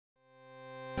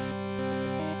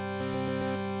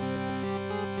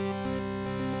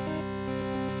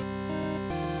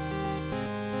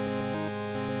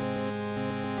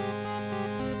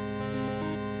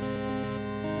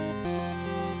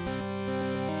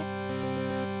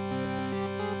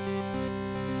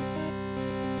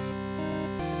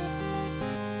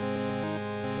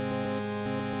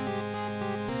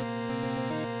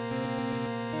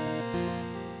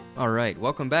All right,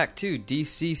 welcome back to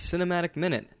DC Cinematic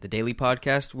Minute, the daily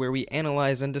podcast where we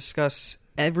analyze and discuss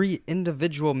every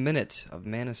individual minute of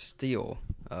Man of Steel,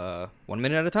 1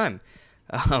 minute at a time.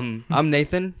 I'm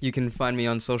Nathan. You can find me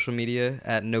on social media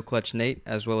at NoClutchNate,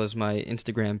 as well as my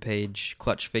Instagram page,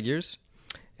 Clutch Figures.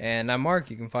 And I'm Mark.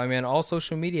 You can find me on all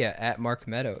social media at Mark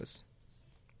Meadows.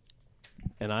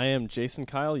 And I am Jason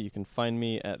Kyle. You can find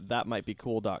me at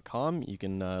thatmightbecool.com. You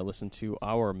can listen to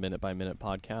our minute-by-minute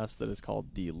podcast that is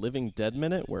called The Living Dead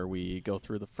Minute, where we go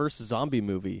through the first zombie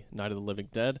movie, Night of the Living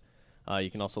Dead. You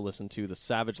can also listen to the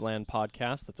Savage Land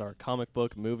podcast. That's our comic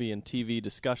book, movie, and TV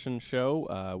discussion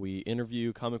show. We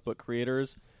interview comic book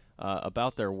creators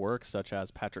about their work, such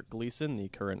as Patrick Gleason, the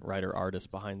current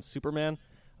writer-artist behind Superman,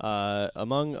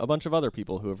 among a bunch of other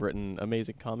people who have written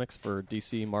amazing comics for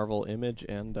DC, Marvel, Image,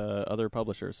 and other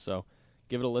publishers. So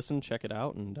give it a listen, check it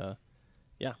out, and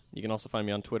yeah, you can also find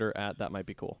me on Twitter at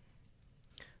thatmightbecool.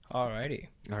 Alrighty.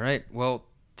 All right, well,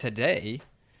 today,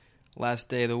 last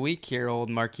day of the week here,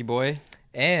 old Marky boy.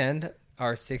 And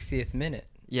our 60th minute.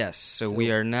 Yes, so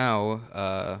we are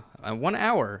now 1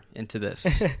 hour into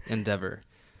this endeavor.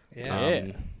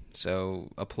 Yeah.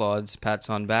 So applauds, pats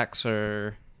on backs,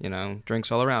 or...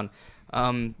 drinks all around.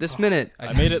 This minute...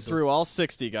 I made it through all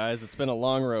 60, guys. It's been a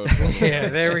long road. Yeah,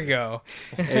 there we go.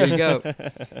 There you go.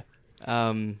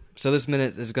 So this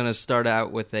minute is going to start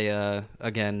out with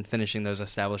again, finishing those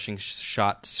establishing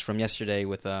shots from yesterday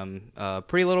with a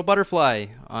pretty little butterfly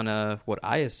on what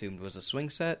I assumed was a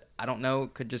swing set. I don't know.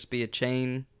 It could just be a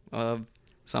chain of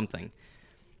something.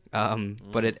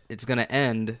 But it's going to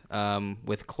end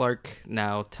with Clark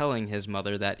now telling his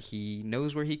mother that he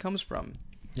knows where he comes from.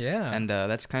 Yeah. And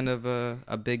that's kind of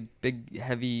a big,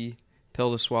 heavy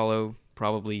pill to swallow,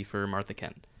 probably for Martha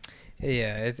Kent.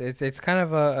 Yeah, it's kind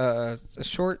of a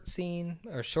short scene,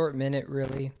 or short minute,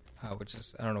 really, which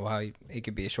is, I don't know how it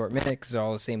could be a short minute, because they're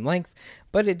all the same length,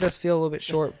 but it does feel a little bit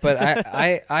short. But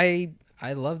I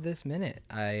love this minute.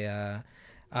 Can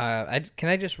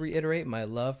I just reiterate my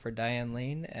love for Diane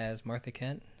Lane as Martha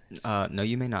Kent? No,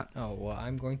 you may not. Oh, well,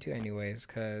 I'm going to anyways,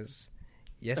 because,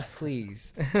 yes,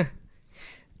 please.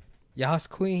 Yas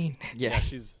Queen. Yeah,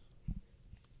 she's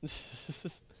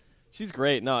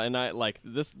great. No, and I like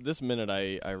this minute.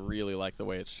 I really like the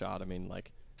way it's shot. I mean,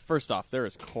 like, first off, there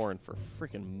is corn for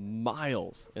freaking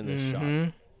miles in this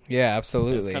shot. Yeah,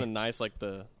 absolutely. And it's kind of nice, like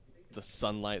the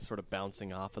sunlight sort of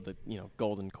bouncing off of the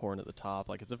golden corn at the top.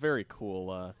 Like, it's a very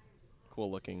cool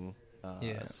looking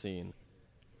scene.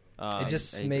 It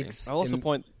just makes. I'll also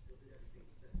point.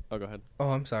 Oh, go ahead. Oh,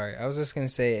 I'm sorry. I was just gonna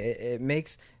say it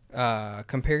makes.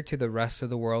 Compared to the rest of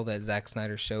the world that Zack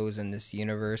Snyder shows in this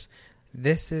universe,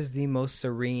 this is the most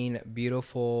serene,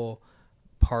 beautiful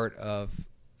part of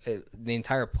the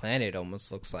entire planet. Almost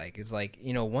looks like it's like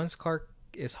once Clark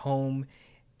is home,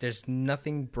 there's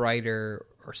nothing brighter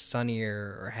or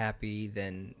sunnier or happy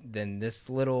than this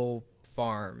little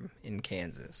farm in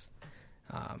Kansas.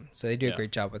 So they do a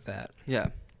great job with that. Yeah.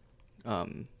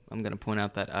 I'm going to point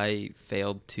out that I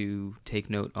failed to take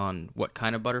note on what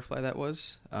kind of butterfly that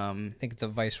was. I think it's a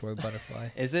Viceroy butterfly.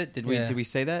 Is it? Did we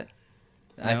say that?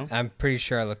 No? I'm pretty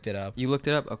sure I looked it up. You looked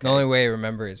it up? Okay. The only way I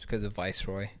remember is because of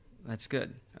Viceroy. That's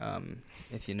good.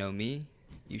 If you know me,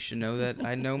 you should know that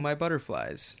I know my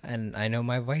butterflies. And I know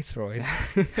my Viceroys.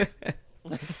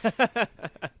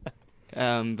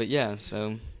 But yeah,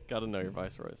 so... Gotta know your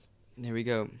Viceroys. There we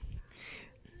go.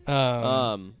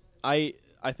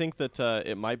 I think that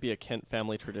it might be a Kent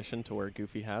family tradition to wear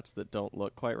goofy hats that don't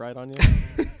look quite right on you.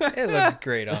 It looks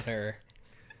great on her.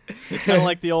 It's kind of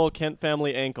like the old Kent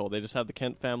family ankle. They just have the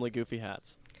Kent family goofy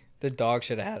hats. The dog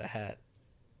should have had a hat.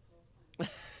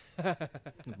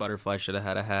 The butterfly should have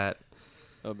had a hat.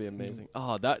 That would be amazing.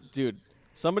 Oh, that dude!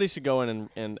 Somebody should go in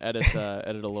and edit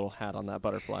a little hat on that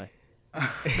butterfly.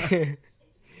 It'd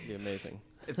be amazing.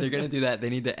 If they're going to do that, they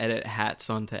need to edit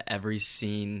hats onto every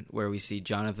scene where we see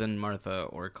Jonathan, Martha,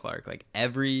 or Clark. Like,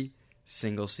 every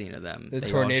single scene of them. The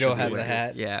tornado has a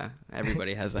hat. Yeah,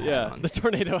 everybody has a hat yeah, on. the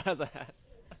tornado has a hat.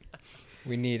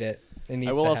 We need it. It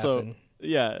needs I will to also, happen.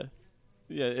 Yeah,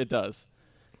 it does.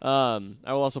 I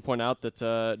will also point out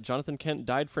that Jonathan Kent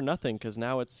died for nothing, because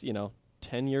now it's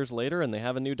 10 years later and they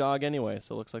have a new dog anyway.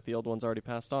 So it looks like the old one's already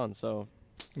passed on. So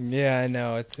yeah, I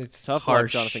know it's tough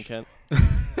harsh. luck, Jonathan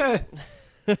Kent.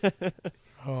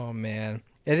 Oh man,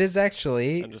 it is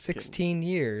actually 16 kidding.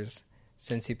 years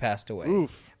since he passed away.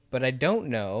 Oof. But I don't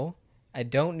know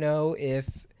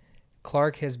if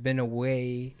Clark has been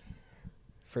away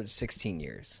for 16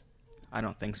 years. I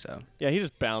don't think so. Yeah, he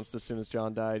just bounced as soon as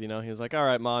John died. He was like, "All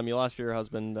right, Mom, you lost your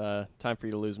husband. Time for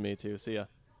you to lose me too. See ya."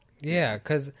 Yeah,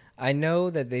 because I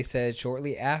know that they said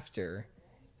shortly after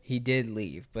he did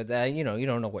leave, but that, you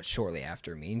don't know what shortly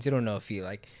after means. You don't know if he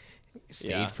like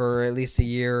stayed for at least a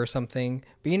year or something.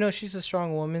 But she's a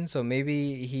strong woman, so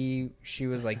maybe she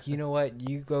was like, you know what,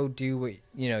 you go do what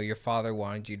your father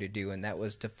wanted you to do, and that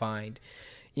was to find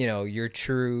your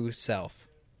true self.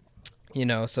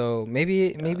 So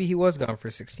maybe he was gone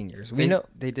for 16 years.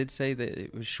 They did say that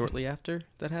it was shortly after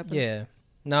that happened. Yeah,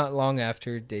 not long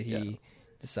after did he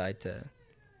decide to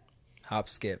hop,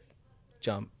 skip,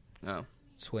 jump,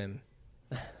 swim,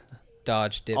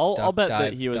 dodge, dip. I'll bet dive,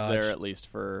 that he was dodge. there at least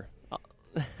for.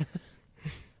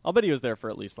 I'll bet he was there for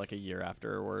at least like a year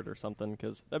afterward or something,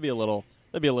 because that'd be a little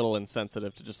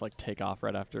insensitive to just like take off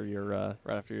right after your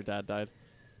dad died.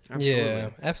 Absolutely. Yeah,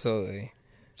 absolutely.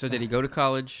 So did he go to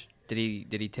college? Did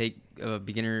he take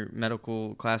beginner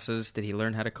medical classes? Did he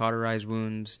learn how to cauterize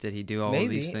wounds? Did he do all of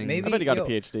these things? Maybe. I bet he got a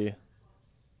PhD.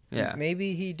 Yeah.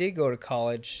 Maybe he did go to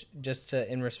college just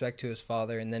in respect to his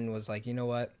father, and then was like, you know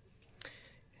what?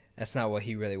 That's not what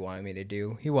he really wanted me to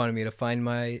do. He wanted me to find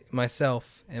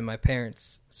myself and my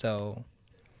parents. So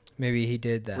maybe he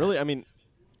did that. Really, I mean,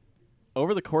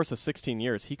 over the course of 16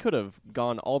 years, he could have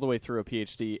gone all the way through a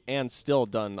PhD and still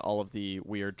done all of the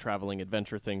weird traveling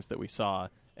adventure things that we saw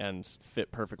and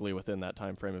fit perfectly within that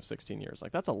time frame of 16 years.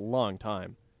 Like, that's a long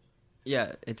time.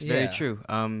 Yeah, it's very true.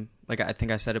 Like I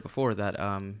think I said it before that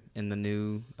in the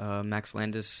new Max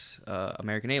Landis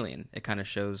American Alien, it kind of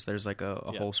shows there's like a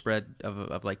whole spread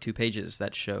of like 2 pages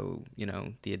that show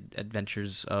the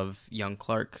adventures of young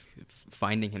Clark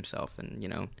finding himself,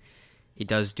 and he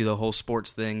does do the whole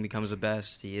sports thing, becomes the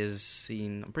best. He is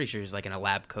seen. I'm pretty sure he's like in a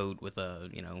lab coat with a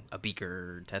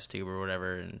beaker or test tube or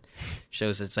whatever, and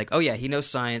shows it's like, oh yeah, he knows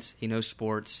science, he knows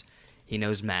sports, he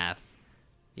knows math.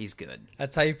 He's good.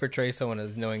 That's how you portray someone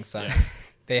as knowing science.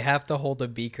 They have to hold a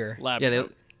beaker. Lab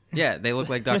Yeah, they look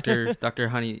like Dr.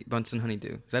 Bunsen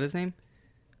Honeydew. Is that his name?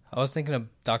 I was thinking of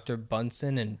Dr.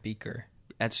 Bunsen and Beaker.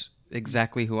 That's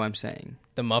exactly who I'm saying.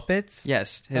 The Muppets?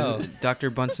 Yes, Dr.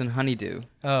 Bunsen Honeydew.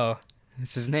 Oh.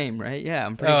 It's his name, right? Yeah,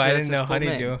 I'm pretty sure I that's didn't know his full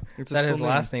Honeydew. name. That his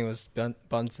last name was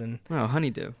Bunsen. Oh,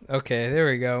 Honeydew. Okay, there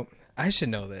we go. I should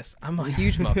know this. I'm a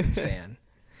huge Muppets fan.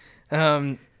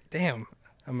 Damn.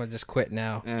 I'm going to just quit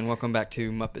now. And welcome back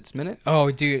to Muppets Minute. Oh,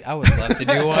 dude, I would love to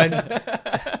do one.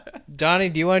 Johnny,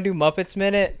 do you want to do Muppets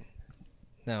Minute?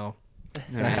 No.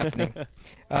 Not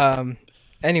happening.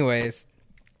 Anyways,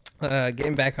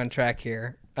 getting back on track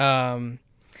here.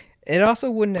 It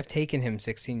also wouldn't have taken him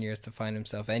 16 years to find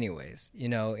himself anyways.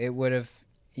 It would have...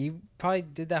 He probably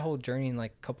did that whole journey in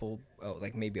like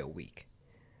maybe a week.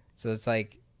 So it's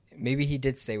like... Maybe he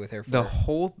did stay with her for...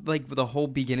 The whole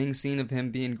beginning scene of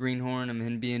him being Greenhorn and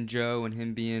him being Joe and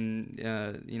him being,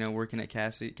 working at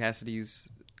Cassidy's...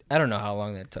 I don't know how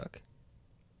long that took.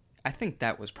 I think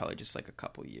that was probably just like a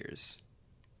couple years.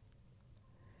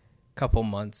 Couple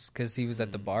months, because he was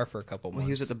at the bar for a couple months. Well,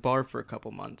 he was at the bar for a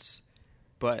couple months.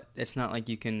 But it's not like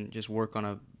you can just work on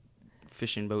a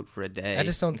fishing boat for a day. I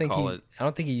just don't think I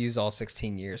don't think he used all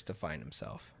 16 years to find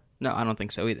himself. No, I don't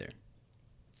think so either.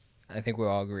 I think we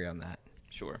all agree on that.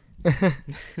 Sure.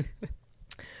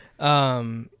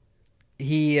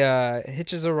 He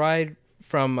hitches a ride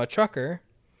from a trucker,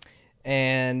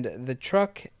 and the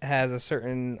truck has a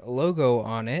certain logo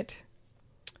on it.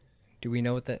 Do we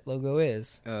know what that logo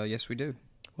is? Yes, we do.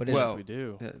 What is Yes, we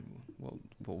do. Well,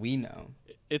 we know.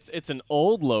 It's an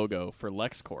old logo for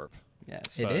LexCorp.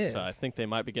 Yes. It is. I think they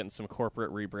might be getting some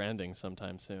corporate rebranding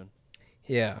sometime soon.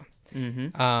 Yeah.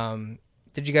 Mm-hmm.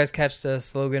 Did you guys catch the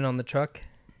slogan on the truck?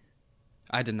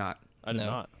 I did not. I did No.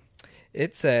 not.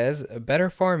 It says, better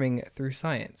farming through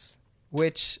science,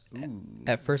 which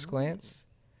at first glance,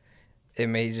 it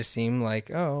may just seem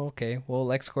like, oh, okay, well,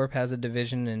 LexCorp has a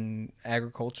division in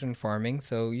agriculture and farming,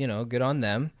 so, good on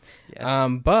them.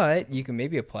 Yes. But you can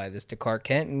maybe apply this to Clark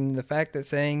Kent and the fact that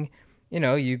saying,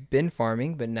 you've been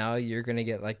farming, but now you're going to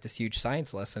get like this huge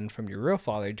science lesson from your real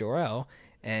father, Jor-El,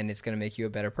 and it's going to make you a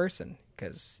better person.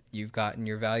 Because you've gotten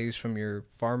your values from your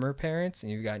farmer parents,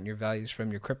 and you've gotten your values from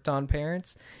your Krypton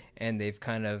parents, and they've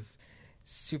kind of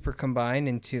super combined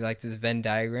into like this Venn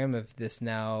diagram of this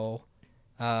now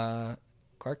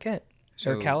Clark Kent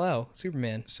or Kal-El,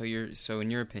 Superman. So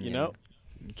in your opinion,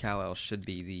 Kal-El should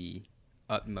be the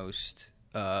utmost,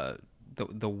 the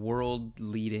world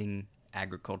leading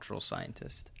agricultural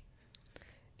scientist.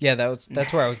 Yeah, that's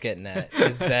where I was getting at.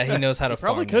 Is that he knows how to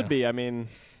farm. Probably could be. I mean.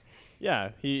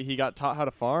 Yeah, he got taught how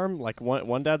to farm. Like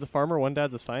one dad's a farmer, one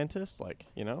dad's a scientist. Like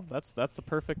that's the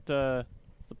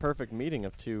perfect meeting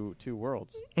of two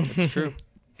worlds. It's true.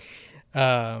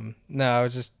 No,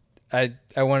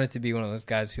 I wanted to be one of those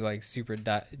guys who like super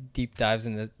deep dives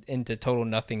into total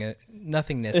nothingness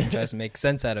and tries to make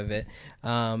sense out of it.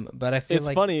 But I feel It's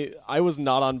like funny. I was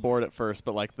not on board at first,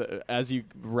 but like as you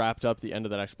wrapped up the end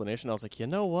of that explanation, I was like, you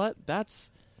know what?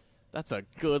 That's a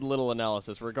good little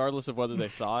analysis, regardless of whether they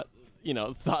thought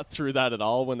through that at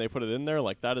all when they put it in there.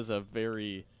 Like that is a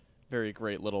very, very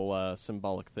great little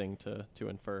symbolic thing to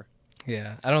infer.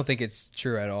 yeah, I don't think it's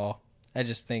true at all. I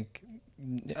just think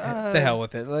the hell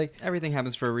with it. Like Everything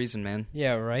happens for a reason, man.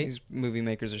 yeah, right. These movie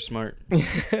makers are smart.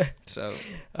 So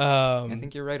I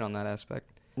think you're right on that aspect.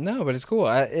 No, but it's cool.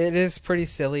 It is pretty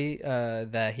silly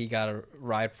that he got a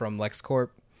ride from LexCorp.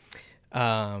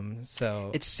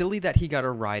 So It's silly that he got a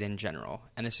ride in general.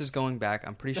 And this is going back,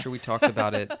 I'm pretty sure we talked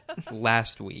about it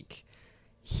last week.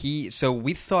 So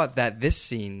we thought that this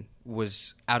scene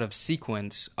was out of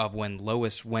sequence of when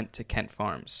Lois went to Kent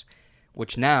Farms.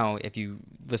 Which now, if you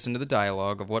listen to the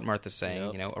dialogue of what Martha's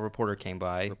saying, Yep. A reporter came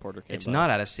by. It's by. not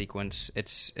out of sequence.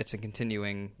 It's a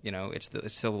continuing, it's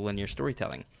still a linear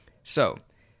storytelling. So,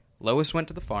 Lois went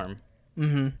to the farm,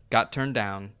 got turned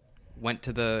down, went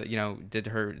to did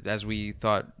her, as we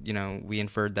thought, we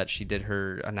inferred that she did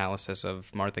her analysis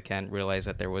of Martha Kent, realized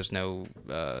that there was no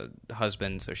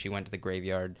husband, so she went to the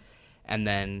graveyard. And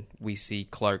then we see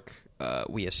Clark,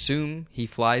 we assume he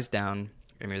flies down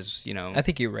and is, I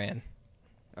think he ran.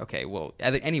 Okay, well,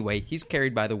 anyway, he's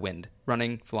carried by the wind,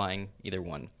 running, flying, either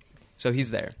one. So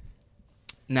he's there.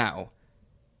 Now,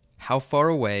 how far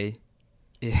away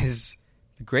is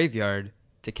the graveyard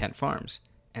to Kent Farms?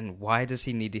 And why does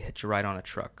he need to hitch a ride on a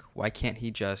truck? Why can't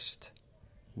he just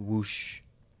whoosh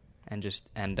and just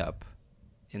end up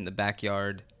in the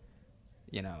backyard,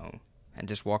 and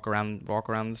just walk around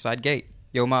the side gate?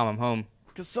 Yo, Mom, I'm home.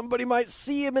 Because somebody might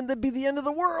see him and that'd be the end of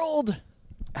the world.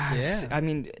 Yeah. I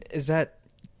mean, is that...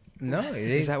 No,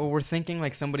 Is that what we're thinking?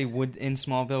 Like somebody in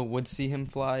Smallville would see him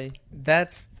fly?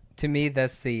 To me,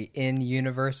 that's the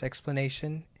in-universe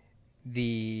explanation.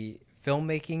 The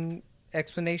filmmaking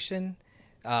explanation,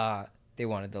 they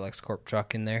wanted the LexCorp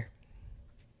truck in there.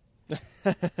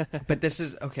 But this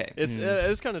is okay.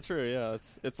 It's kind of true. Yeah,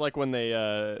 it's like when they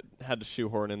had to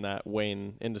shoehorn in that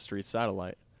Wayne Industries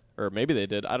satellite, or maybe they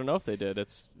did. I don't know if they did.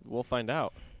 We'll find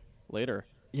out later.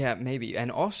 Yeah, maybe.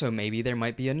 And also maybe there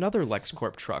might be another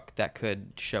LexCorp truck that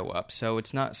could show up. So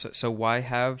it's not so why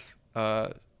have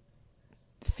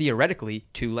theoretically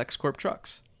 2 LexCorp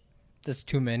trucks? That's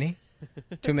too many.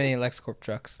 Too many LexCorp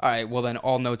trucks. All right, well then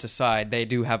all notes aside, they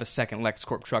do have a second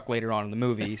LexCorp truck later on in the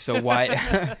movie. So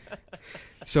why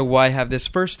why have this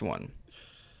first one?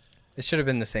 It should have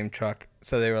been the same truck.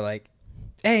 So they were like,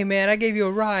 "Hey man, I gave you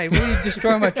a ride. What did you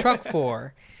destroy my truck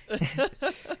for?"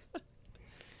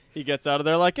 He gets out of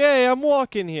there like, "Hey, I'm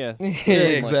walking here." Yeah, Something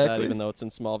like exactly. that, even though it's in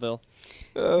Smallville.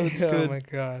 Oh, it's good. Oh my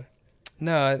god.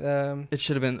 No, It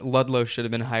should have been Ludlow should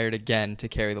have been hired again to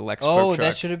carry the LexCorp truck.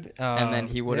 that should have been, And then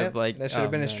he would have, like, that should have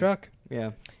oh, been his man. truck.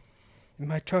 Yeah.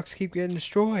 My trucks keep getting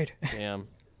destroyed. Damn.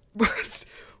 What's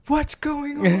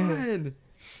going on?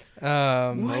 Why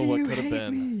Oh, do what you could have hate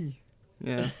been? me?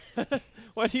 Yeah.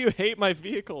 Why do you hate my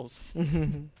vehicles? I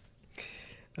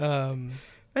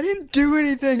didn't do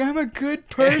anything. I'm a good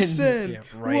person. Yeah,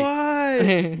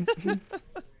 right. Why?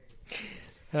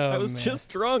 Oh, I was man. just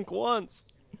drunk once.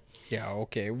 Yeah,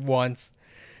 okay, once.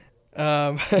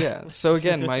 Yeah. So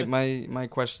again, my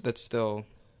question, that's still,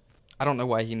 I don't know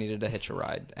why he needed to hitch a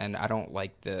ride, and I don't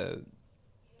like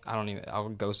I'll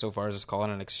go so far as to call it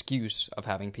an excuse of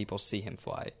having people see him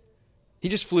fly. He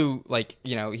just flew,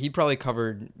 he probably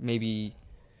covered maybe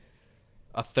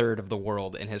a third of the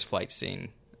world in his flight scene.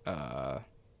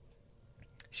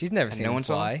 She's never And seen no him one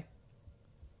saw fly.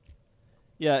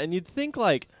 Yeah, and you'd think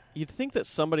that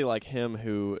somebody like him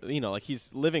who,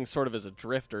 he's living sort of as a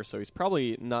drifter, so he's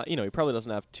probably not, he probably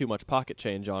doesn't have too much pocket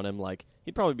change on him. Like,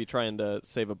 he'd probably be trying to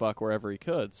save a buck wherever he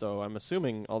could. So I'm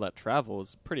assuming all that travel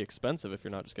is pretty expensive if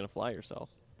you're not just going to fly yourself.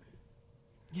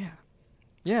 Yeah.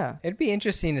 Yeah. It'd be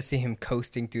interesting to see him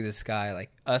coasting through the sky,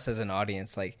 like us as an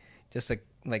audience, just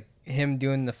like him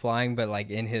doing the flying, but like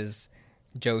in his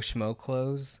Joe Schmo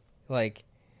clothes, like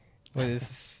with his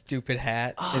stupid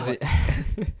hat. Is it?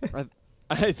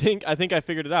 I think I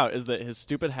figured it out, is that his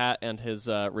stupid hat and his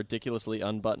ridiculously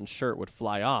unbuttoned shirt would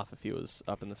fly off if he was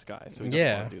up in the sky. So he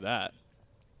doesn't want to do that.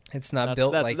 It's not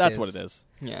built like that's his, what it is.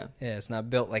 Yeah. Yeah, it's not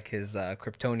built like his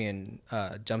Kryptonian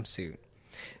jumpsuit.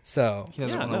 So He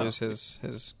doesn't want to lose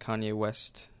his Kanye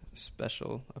West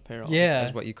special apparel. Yeah.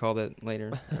 Is what you called it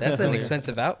later. that's an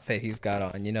expensive outfit he's got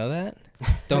on. You know that?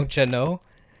 Don't you know?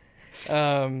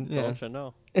 Yeah. Don't you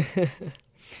know?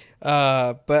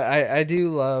 But I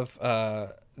do love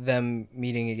them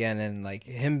meeting again and like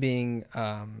him being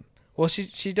Well,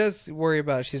 she does worry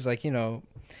about. She's like,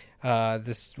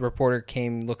 this reporter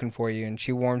came looking for you, and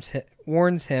she warns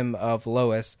him of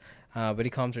Lois, but he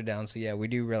calms her down. So yeah, we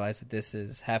do realize that this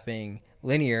is happening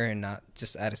linear and not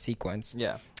just out of sequence.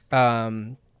 Yeah.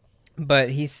 But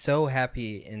he's so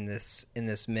happy in this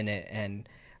minute, and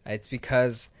it's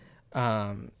because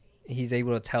he's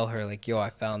able to tell her like, "Yo, I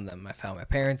found them. I found my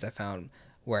parents. I found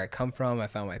where I come from. I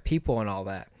found my people, and all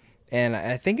that." And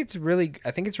I think it's really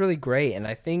great. And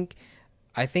I think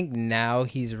now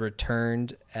he's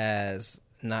returned as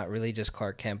not really just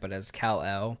Clark Kent, but as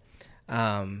Kal-El,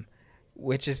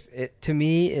 which is to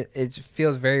me it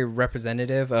feels very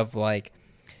representative of like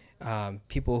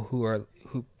people who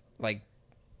like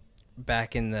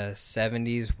back in the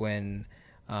 70s when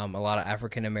a lot of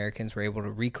African Americans were able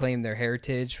to reclaim their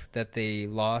heritage that they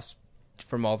lost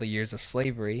from all the years of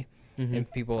slavery. Mm-hmm.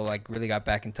 And people like really got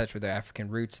back in touch with their African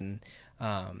roots, and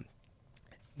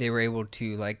they were able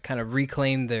to like kind of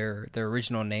reclaim their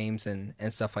original names and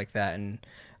stuff like that. And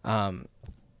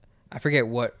I forget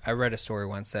what I read a story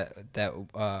once that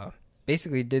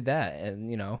basically did that,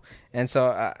 and so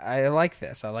I like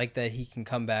this. I like that he can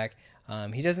come back.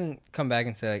 He doesn't come back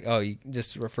and say like, "Oh, you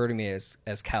just refer to me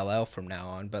as Kal-El from now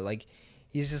on," but like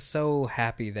he's just so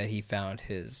happy that he found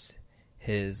his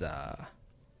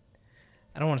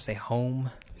I don't want to say home.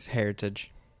 His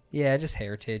heritage. Yeah, just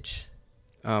heritage.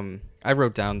 I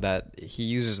wrote down that he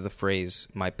uses the phrase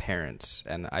 "my parents,"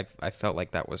 and I felt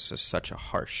like that was just such a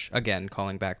harsh. Again,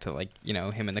 calling back to like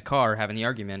him in the car having the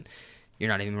argument. You're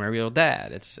not even my real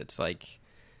dad. It's like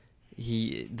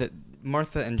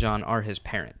Martha and John are his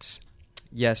parents.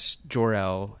 Yes,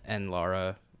 Jor-El and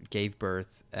Lara gave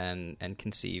birth and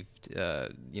conceived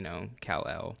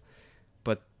Kal-El,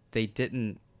 but they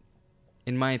didn't.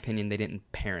 In my opinion, they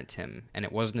didn't parent him, and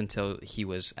it wasn't until he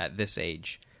was at this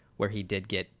age where he did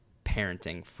get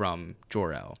parenting from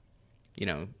Jor-El,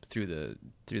 through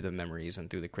the memories and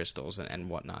through the crystals and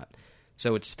whatnot.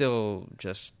 So it's still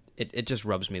just it just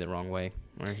rubs me the wrong way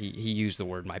where he used the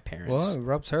word "my parents." Well, it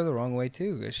rubs her the wrong way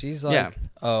too, 'cause she's like,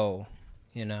 "Oh,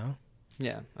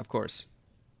 Yeah, of course.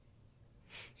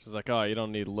 She's like, "Oh, you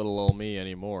don't need little old me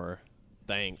anymore.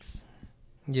 Thanks."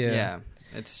 Yeah.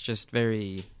 It's just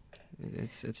very.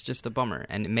 It's just a bummer,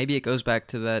 and maybe it goes back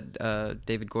to that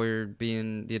David Goyer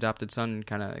being the adopted son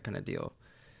kind of deal,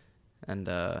 and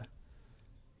I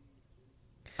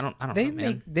don't know,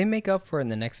 man. They make up for it in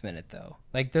the next minute though.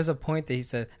 Like there's a point that he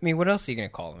said, I mean, what else are you gonna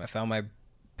call him? I found my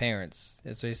parents.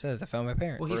 That's what he says. I found my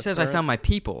parents. Well, he says I found my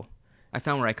people. I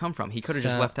found where I come from. He could have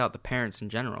just left out the parents in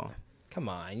general. Come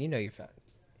on, you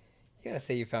gotta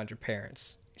say you found your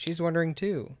parents. She's wondering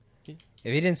too.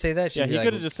 If he didn't say that, he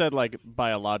could have just said like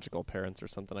biological parents or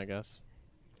something, I guess.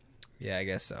 Yeah, I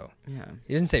guess so. Yeah.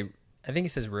 He doesn't say. I think he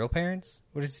says real parents.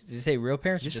 Did he say real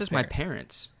parents? He just says parents? My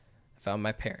parents. I found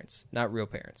my parents, not real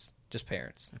parents, just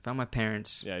parents. I found my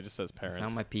parents. Yeah, he just says parents. I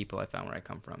found my people. I found where I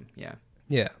come from. Yeah.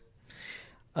 Yeah.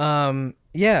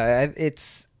 Yeah.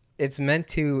 It's meant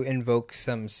to invoke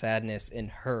some sadness in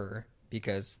her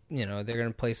because they're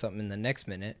gonna play something in the next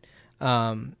minute.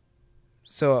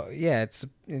 So yeah,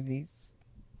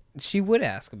 she would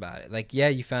ask about it. Like, yeah,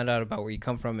 you found out about where you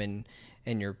come from and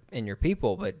your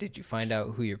people, but did you find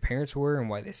out who your parents were and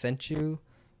why they sent you?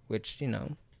 Which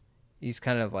he's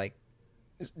kind of like,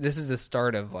 this is the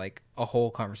start of like a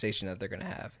whole conversation that they're gonna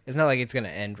have. It's not like it's gonna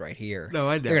end right here. No,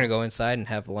 I know. They're gonna go inside and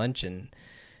have lunch and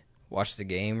watch the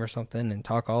game or something and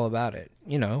talk all about it.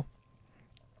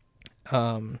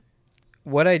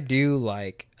 What I do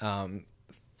like,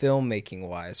 filmmaking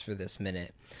wise for this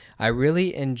minute, I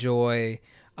really enjoy.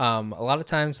 A lot of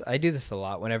times I do this a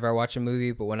lot whenever I watch a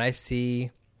movie, but when I see,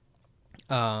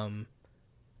 I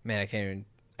don't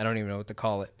even know what to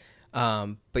call it.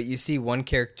 But you see one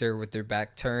character with their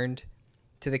back turned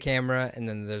to the camera, and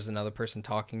then there's another person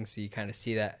talking, so you kind of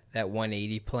see that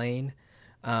 180 plane.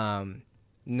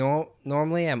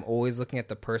 Normally I'm always looking at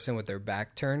the person with their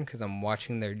back turned because I'm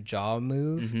watching their jaw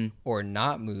move or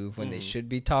not move when they should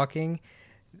be talking.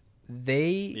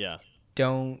 They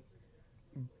don't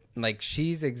like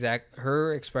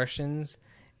her expressions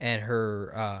and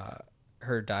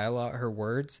her dialogue, her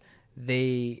words,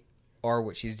 they are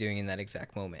what she's doing in that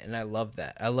exact moment. And I love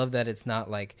that. I love that it's not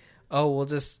like, oh, we'll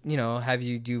just, have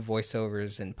you do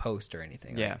voiceovers in post or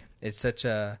anything. Yeah. Like, it's such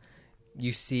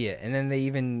you see it. And then they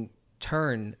even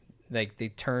turn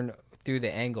through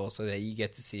the angle so that you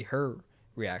get to see her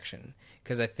reaction.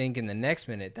 Because I think in the next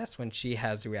minute, that's when she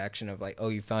has the reaction of like, oh,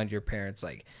 you found your parents.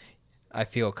 Like, I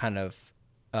feel kind of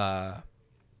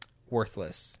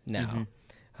worthless now.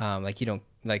 Like you don't,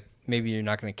 like maybe you're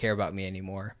not going to care about me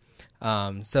anymore.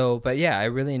 But yeah, I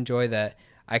really enjoy that.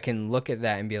 I can look at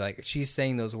that and be like, she's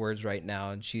saying those words right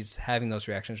now, and she's having those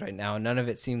reactions right now, and none of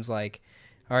it seems like,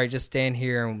 all right, just stand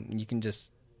here and you can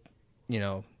just,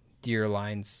 do your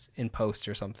lines in post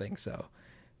or something. So,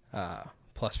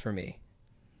 plus for me.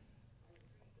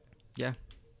 Yeah.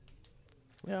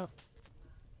 Yeah.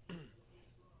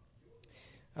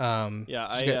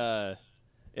 Yeah.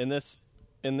 In this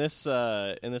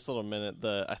little minute,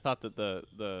 I thought that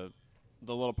the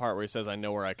little part where he says, "I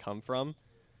know where I come from,"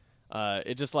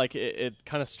 it just it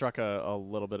kind of struck a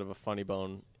little bit of a funny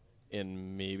bone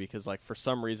in me, because for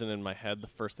some reason in my head the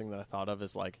first thing that I thought of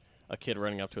is a kid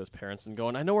running up to his parents and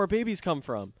going, "I know where babies come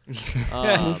from,"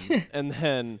 and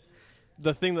then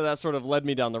the thing that sort of led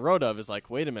me down the road of is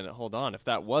wait a minute, hold on, if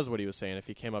that was what he was saying, if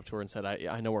he came up to her and said,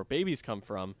 I know where babies come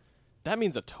from, that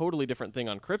means a totally different thing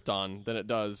on Krypton than it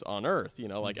does on Earth.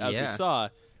 As we saw,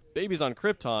 babies on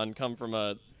Krypton come from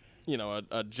what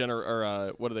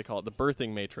do they call it? The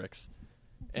birthing matrix.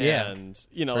 And,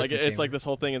 it's this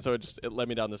whole thing. And so it led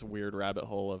me down this weird rabbit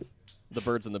hole of the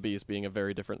birds and the bees being a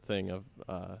very different thing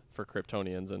for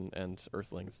Kryptonians and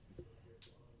Earthlings.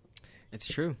 It's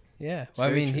true. Yeah.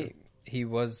 Well, he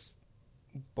was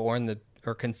born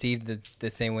or conceived the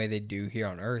same way they do here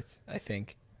on Earth, I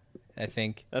think.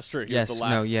 That's true. He yes. was the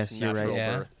last yes, you're natural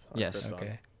right. birth. On yes. Krypton.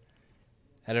 Okay.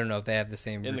 I don't know if they have the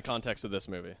same... In the context of this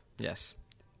movie. Yes.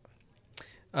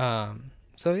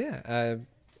 So, yeah.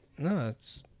 No,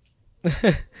 it's...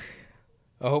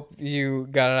 I hope you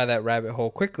got out of that rabbit hole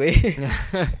quickly.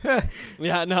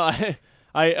 Yeah, no,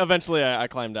 I eventually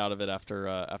climbed out of it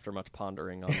after much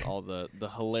pondering on all the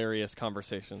hilarious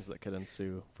conversations that could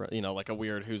ensue. Like a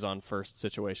weird who's on first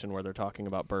situation where they're talking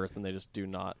about birth and they just do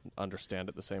not understand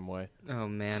it the same way. Oh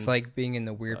man, it's like being in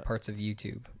the weird parts of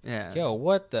YouTube. Yeah. Yo,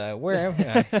 where am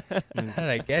I? How did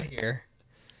I get here?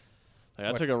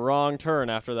 I took a wrong turn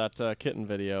after that kitten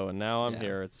video, and now I'm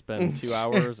here. It's been 2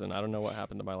 hours, and I don't know what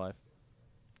happened to my life.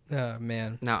 Oh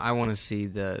man. Now I want to see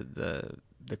the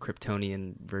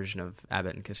Kryptonian version of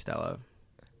Abbott and Costello.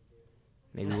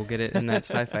 Maybe we'll get it in that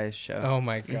sci-fi show. Oh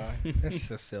my god, that's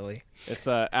so silly. It's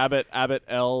Abbott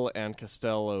L and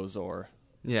Costello Zor.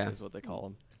 Yeah, is what they call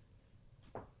them.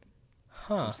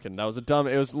 Huh? I'm just kidding. That was a dumb.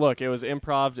 It was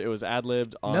improv. It was ad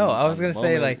libbed. No, I was gonna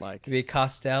say the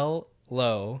Costello.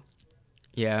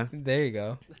 Yeah. There you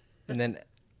go. And then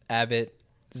Abbott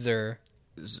Zur.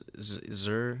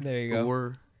 Zur. There you go.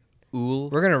 Or Ool.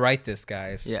 We're gonna write this,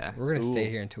 guys. Yeah. We're gonna stay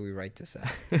here until we write this out.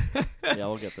 Yeah,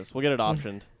 we'll get this. We'll get it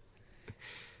optioned.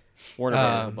 Warner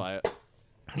Brothers will buy it.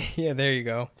 Yeah, there you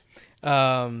go.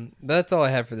 That's all I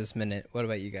had for this minute. What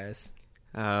about you guys?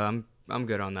 I'm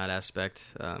good on that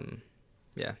aspect.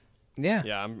 Yeah. Yeah.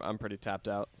 Yeah, I'm pretty tapped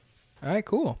out. All right,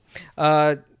 cool.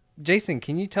 Jason,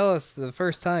 can you tell us the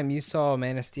first time you saw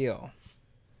Man of Steel?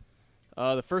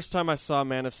 The first time I saw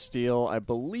Man of Steel, I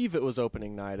believe it was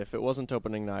opening night. If it wasn't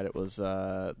opening night, it was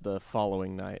the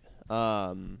following night.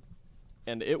 And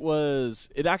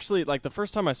it actually, the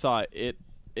first time I saw it,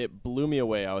 it blew me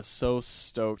away. I was so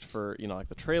stoked for,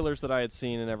 the trailers that I had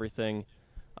seen and everything.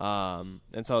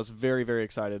 And so I was very, very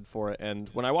excited for it. And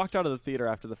when I walked out of the theater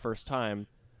after the first time,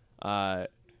 I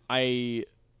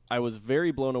was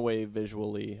very blown away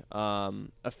visually.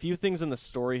 A few things in the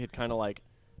story had kind of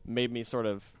made me sort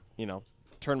of,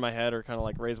 turn my head or kind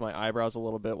of raise my eyebrows a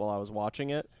little bit while I was watching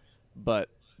it. But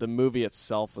the movie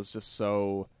itself was just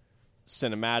so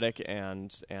cinematic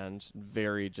and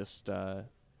very just,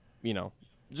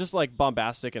 just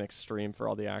bombastic and extreme for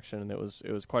all the action. And it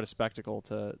was quite a spectacle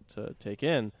to take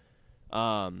in.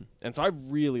 And so I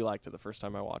really liked it the first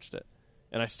time I watched it.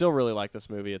 And I still really like this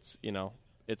movie. It's,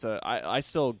 I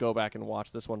still go back and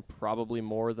watch this one probably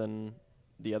more than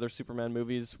the other Superman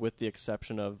movies, with the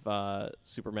exception of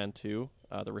Superman 2,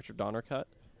 the Richard Donner cut.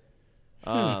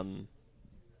 But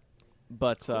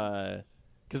because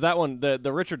that one,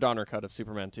 the Richard Donner cut of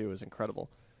Superman 2 is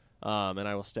incredible, and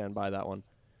I will stand by that one.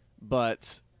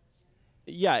 But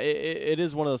yeah, it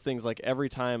is one of those things. Every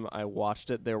time I watched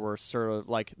it, there were sort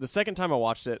of the second time I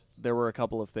watched it, there were a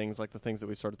couple of things, the things that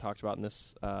we sort of talked about in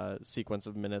this sequence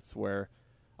of minutes, where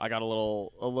I got a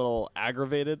little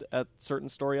aggravated at certain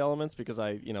story elements because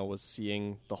I was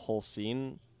seeing the whole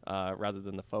scene rather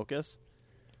than the focus.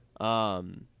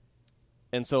 And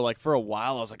so for a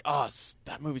while I was like, oh,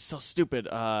 that movie's so stupid.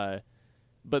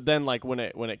 But then when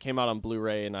it came out on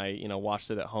Blu-ray and I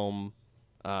watched it at home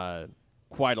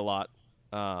quite a lot,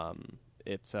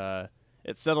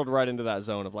 it settled right into that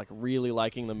zone of really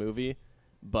liking the movie,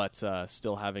 but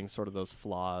still having sort of those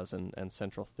flaws and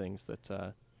central things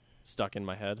that stuck in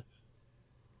my head.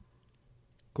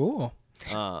 Cool.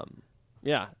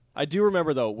 Yeah, I do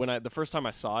remember though when the first time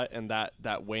I saw it and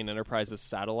that Wayne Enterprises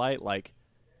satellite,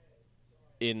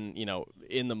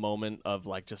 in the moment of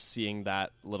like just seeing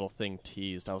that little thing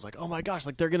teased, I was like, oh my gosh,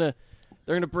 like they're gonna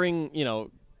bring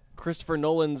Christopher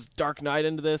Nolan's Dark Knight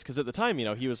into this, because at the time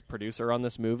he was producer on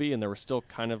this movie, and there were still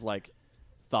kind of like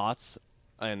thoughts,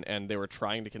 and they were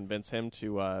trying to convince him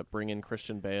to bring in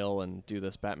Christian Bale and do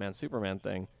this Batman Superman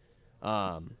thing.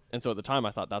 And so at the time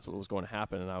I thought that's what was going to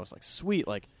happen, and I was like, sweet,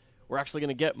 like we're actually going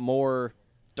to get more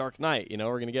Dark Knight, we're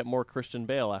going to get more Christian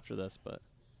Bale after this, but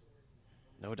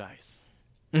no dice.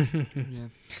 Yeah.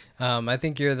 I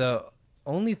think you're the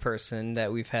only person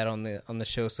that we've had on the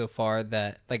show so far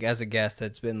that, like, as a guest,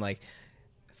 that's been like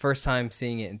first time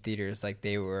seeing it in theaters. Like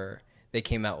they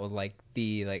came out with like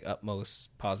the like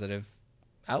utmost positive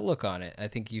outlook on it. I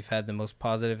think you've had the most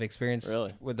positive experience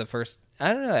with the first.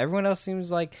 I don't know. Everyone else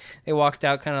seems like they walked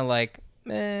out kind of like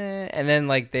meh, and then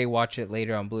like they watch it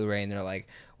later on Blu-ray and they're like,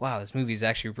 wow, this movie is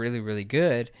actually really, really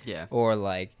good. Yeah. Or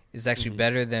like it's actually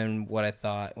better than what I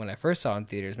thought when I first saw it in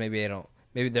theaters.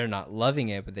 Maybe they're not loving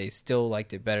it, but they still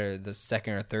liked it better the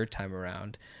second or third time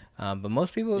around. But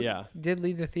most people did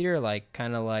leave the theater like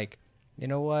kind of like, you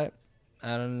know what?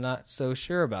 I'm not so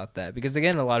sure about that. Because,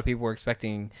 again, a lot of people were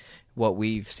expecting what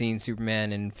we've seen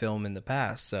Superman in film in the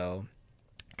past. So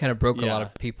kind of broke a lot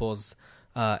of people's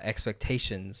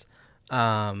expectations.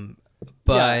 And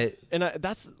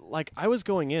that's like I was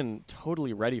going in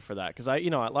totally ready for that because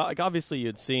like obviously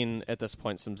you'd seen at this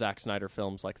point some Zack Snyder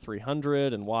films like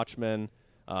 300 and Watchmen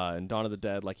and Dawn of the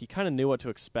Dead. Like you kind of knew what to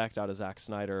expect out of Zack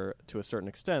Snyder to a certain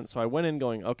extent. So I went in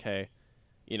going, okay,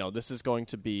 this is going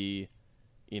to be,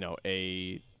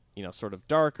 a sort of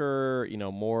darker,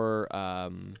 more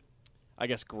I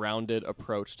guess grounded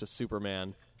approach to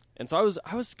Superman. And so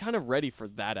I was kind of ready for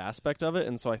that aspect of it.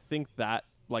 And so I think that,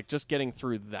 like, just getting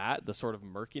through that, the sort of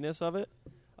murkiness of it,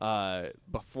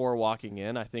 before walking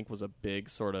in, I think was a big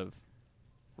sort of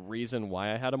reason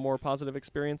why I had a more positive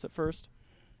experience at first.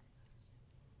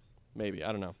 Maybe.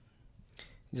 I don't know.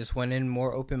 Just went in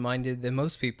more open-minded than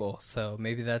most people, so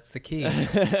maybe that's the key.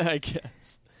 I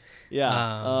guess.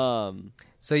 Yeah.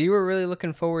 So you were really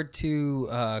looking forward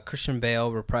to Christian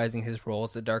Bale reprising his role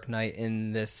as the Dark Knight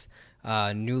in this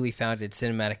newly founded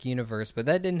cinematic universe, but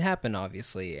that didn't happen,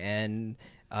 obviously. And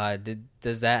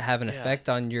does that have an effect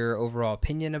on your overall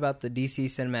opinion about the DC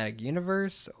cinematic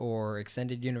universe or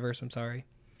extended universe? I'm sorry.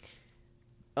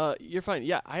 You're fine.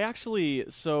 Yeah, I actually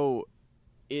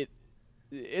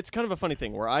it's kind of a funny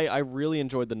thing where I really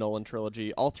enjoyed the Nolan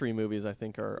trilogy. All three movies I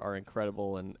think are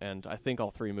incredible, and I think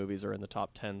all three movies are in the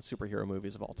top 10 superhero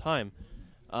movies of all time.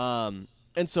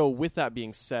 And so with that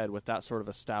being said, with that sort of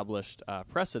established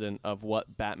precedent of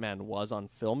what Batman was on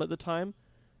film at the time,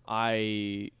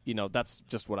 that's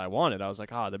just what I wanted. I was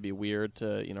like, that'd be weird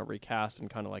to, recast and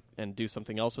kind of like, and do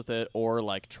something else with it, or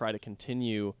like try to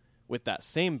continue with that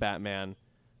same Batman,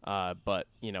 but,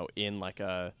 in like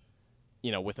a,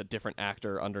 with a different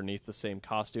actor underneath the same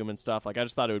costume and stuff. Like, I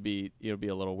just thought it would be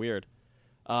a little weird.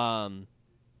 That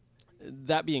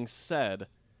being said,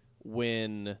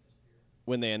 when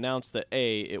they announced that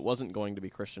it wasn't going to be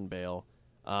Christian Bale,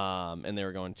 and they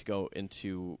were going to go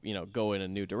in a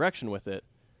new direction with it,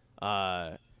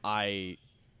 I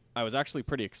was actually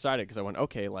pretty excited because I went,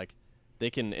 okay, like they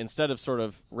can, instead of sort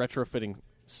of retrofitting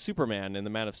Superman in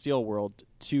the Man of Steel world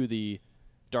to the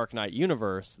Dark Knight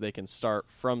universe, they can start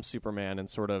from Superman and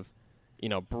sort of,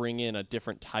 bring in a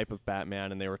different type of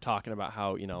Batman. And they were talking about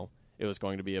how, it was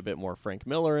going to be a bit more Frank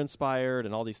Miller inspired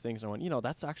and all these things. And I went,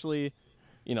 that's actually,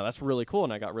 that's really cool.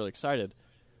 And I got really excited.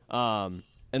 And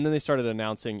then they started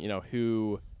announcing,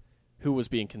 who was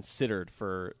being considered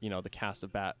for, the cast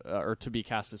of or to be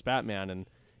cast as Batman. And,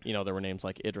 there were names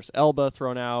like Idris Elba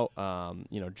thrown out,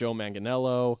 Joe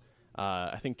Manganiello.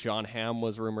 I think John Hamm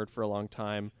was rumored for a long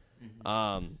time.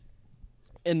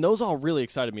 And those all really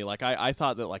excited me. Like, I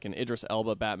thought that like an Idris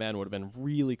Elba Batman would have been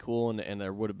really cool, and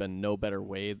there would have been no better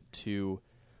way to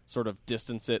sort of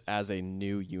distance it as a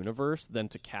new universe than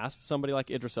to cast somebody like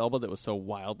Idris Elba that was so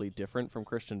wildly different from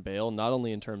Christian Bale, not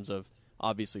only in terms of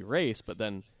obviously race, but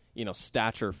then,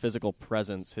 stature, physical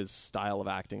presence, his style of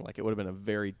acting. Like, it would have been a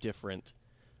very different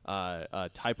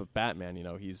type of Batman.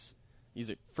 He's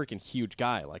a freaking huge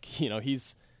guy. Like,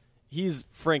 he's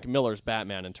Frank Miller's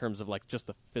Batman in terms of like just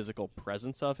the physical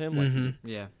presence of him. Like, he's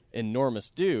an enormous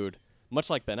dude, much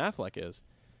like Ben Affleck is.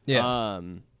 Yeah.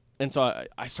 And so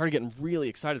I started getting really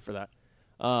excited for that.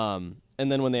 And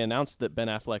then when they announced that Ben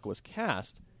Affleck was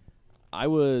cast, I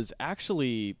was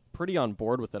actually pretty on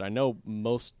board with it. I know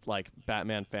most like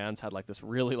Batman fans had like this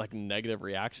really like negative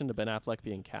reaction to Ben Affleck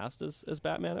being cast as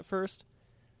Batman at first.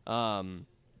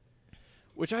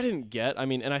 Which I didn't get. I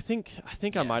mean, and I think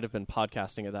I might have been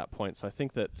podcasting at that point, so I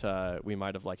think that we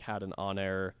might have like had an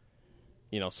on-air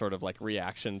sort of like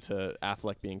reaction to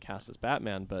Affleck being cast as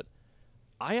Batman, but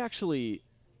I actually,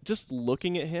 just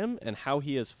looking at him and how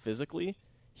he is physically,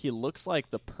 he looks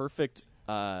like the perfect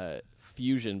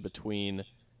fusion between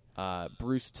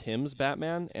Bruce Timm's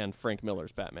Batman and Frank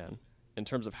Miller's Batman in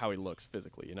terms of how he looks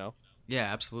physically, Yeah,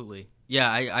 absolutely.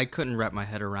 Yeah, I couldn't wrap my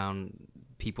head around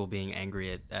people being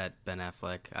angry at Ben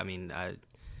Affleck. I mean,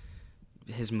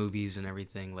 his movies and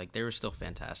everything, like, they were still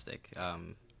fantastic.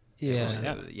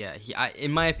 In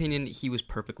my opinion, he was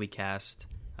perfectly cast.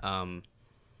 I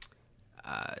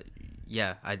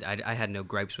had no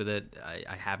gripes with it.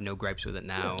 I have no gripes with it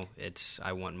now.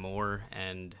 I want more,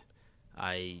 and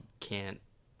I can't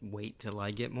wait till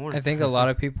I get more. I think a lot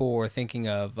of people were thinking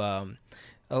of,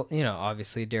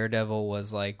 obviously Daredevil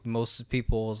was like most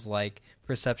people's like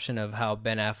perception of how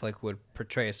Ben Affleck would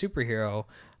portray a superhero.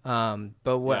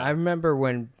 But what I remember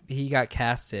when he got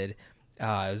casted, it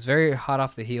was very hot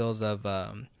off the heels of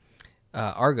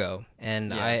Argo,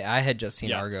 and I had just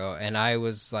seen Argo, and I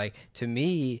was like, to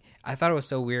me, I thought it was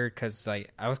so weird because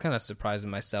like I was kind of surprised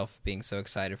with myself being so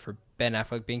excited for Ben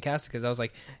Affleck being casted, because I was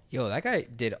like, yo, that guy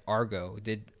did Argo.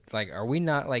 Are we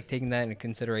not like taking that into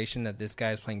consideration that this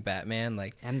guy is playing Batman?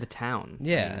 Like, and The Town.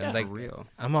 Yeah, I mean, it's like real.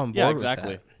 I'm on board. Yeah,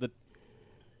 exactly. With that.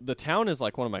 The Town is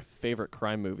like one of my favorite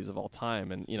crime movies of all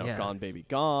time, and Gone Baby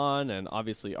Gone, and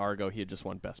obviously Argo he had just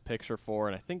won Best Picture for,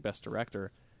 and I think Best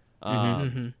Director.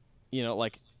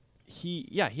 Like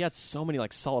he had so many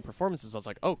like solid performances. I was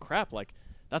like, oh crap, like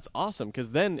that's awesome,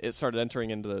 because then it started entering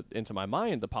into my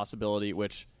mind the possibility,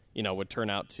 which would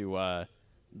turn out to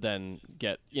then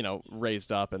get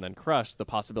raised up and then crushed, the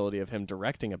possibility of him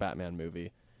directing a Batman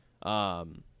movie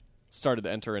started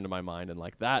to enter into my mind, and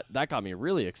like that got me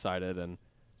really excited. And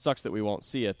sucks that we won't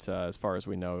see it as far as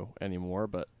we know anymore,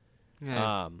 but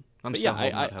I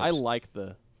like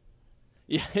the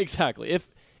exactly. If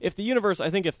the universe,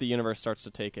 I think if the universe starts to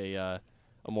take a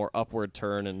more upward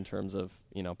turn in terms of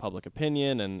public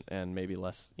opinion and maybe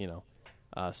less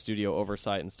studio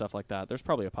oversight and stuff like that, there's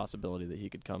probably a possibility that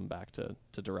he could come back to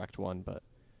direct one. But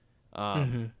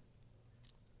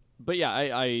but yeah,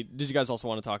 I did you guys also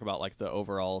want to talk about like the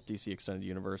overall DC Extended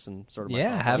Universe and sort of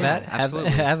have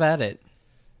at it.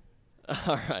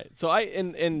 All right. So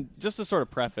and just to sort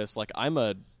of preface, like I'm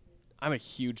a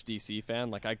huge DC fan.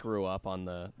 Like I grew up on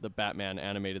the Batman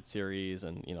animated series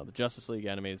and the Justice League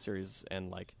animated series, and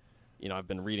like I've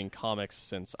been reading comics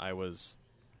since I was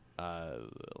I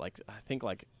think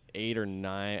 8 or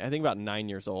 9. I think about 9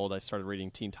 years old. I started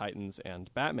reading Teen Titans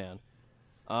and Batman.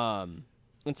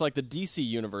 It's like the DC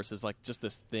universe is like just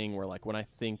this thing where like when I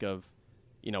think of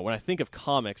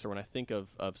comics, or when I think of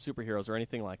superheroes or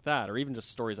anything like that, or even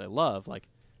just stories I love, like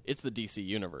it's the DC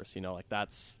universe, like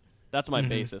that's my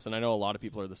basis. And I know a lot of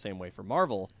people are the same way for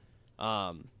Marvel,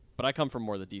 but I come from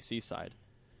more the DC side.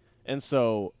 And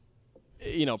so,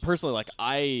 personally, like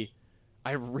I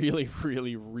really,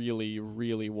 really, really,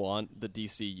 really want the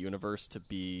DC universe to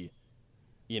be,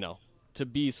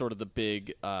 sort of the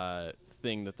big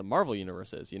thing that the Marvel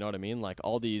universe is. You know what I mean? Like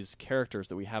all these characters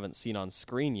that we haven't seen on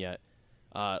screen yet.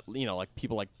 Like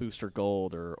people like Booster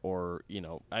Gold or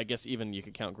I guess even you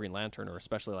could count Green Lantern, or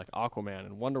especially like Aquaman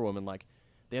and Wonder Woman. Like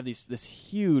they have this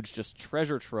huge just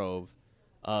treasure trove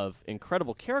of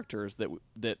incredible characters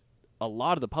that a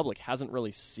lot of the public hasn't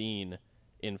really seen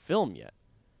in film yet.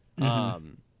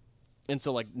 And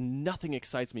so like nothing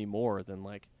excites me more than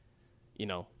like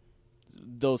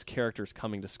those characters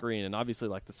coming to screen. And obviously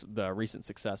like the recent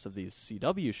success of these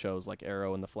CW shows like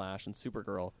Arrow and The Flash and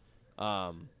Supergirl,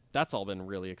 that's all been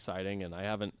really exciting, and I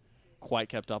haven't quite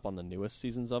kept up on the newest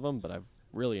seasons of them, but I've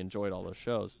really enjoyed all those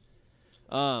shows.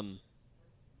 So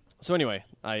anyway,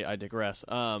 I digress.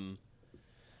 I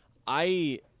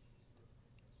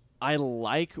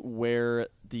like where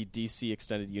the DC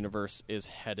Extended Universe is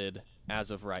headed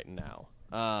as of right now.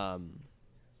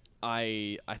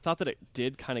 I thought that it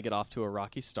did kind of get off to a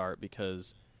rocky start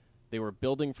because they were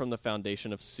building from the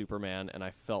foundation of Superman, and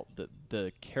I felt that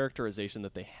the characterization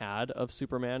that they had of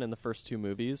Superman in the first 2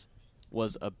 movies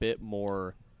was a bit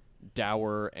more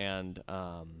dour and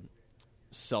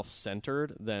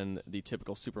self-centered than the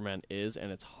typical Superman is,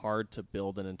 and it's hard to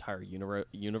build an entire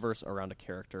universe around a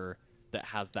character that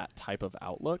has that type of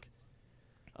outlook.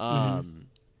 But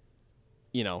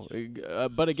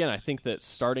again, I think that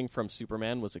starting from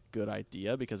Superman was a good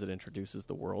idea because it introduces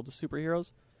the world to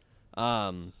superheroes.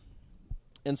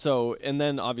 And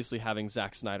then obviously having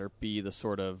Zack Snyder be the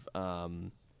sort of,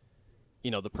 the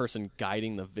person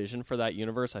guiding the vision for that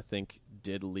universe, I think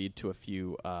did lead to a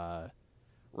few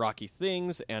rocky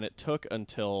things. And it took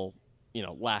until,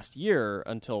 last year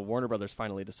until Warner Brothers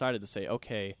finally decided to say,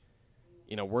 okay,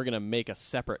 we're going to make a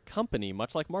separate company,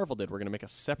 much like Marvel did. We're going to make a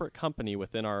separate company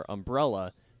within our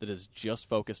umbrella that is just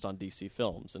focused on DC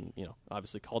films, and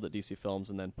obviously called it DC Films,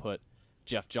 and then put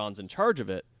Jeff Johns in charge of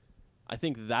it. I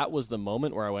think that was the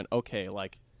moment where I went, okay,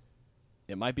 like,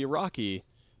 it might be rocky.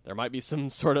 There might be some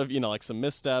sort of, like some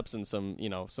missteps and some,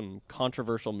 some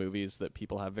controversial movies that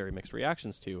people have very mixed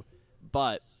reactions to.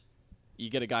 But you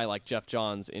get a guy like Jeff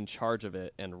Johns in charge of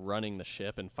it and running the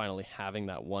ship and finally having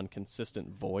that one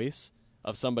consistent voice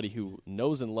of somebody who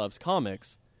knows and loves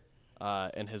comics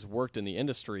and has worked in the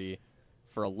industry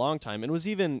for a long time. And was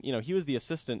even, he was the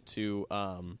assistant to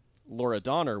Laura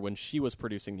Donner when she was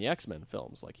producing the X-Men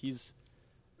films. Like he was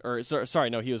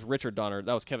Richard Donner.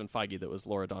 That was Kevin Feige that was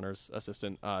Laura Donner's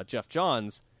assistant. Jeff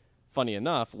Johns, funny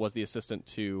enough, was the assistant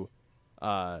to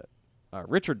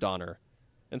Richard Donner.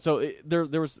 And so there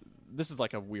was, this is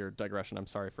like a weird digression. I'm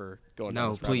sorry for going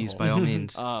down this rabbit please, hole. by all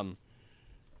means.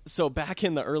 So back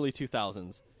in the early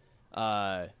 2000s,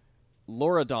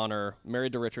 Laura Donner,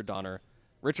 married to Richard Donner.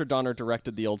 Richard Donner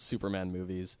directed the old Superman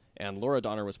movies, and Laura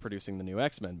Donner was producing the new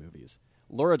X-Men movies.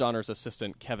 Laura Donner's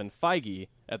assistant, Kevin Feige,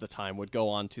 at the time, would go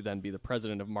on to then be the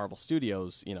president of Marvel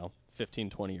Studios, 15,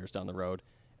 20 years down the road.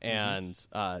 And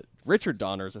Richard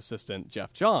Donner's assistant,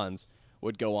 Jeff Johns,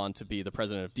 would go on to be the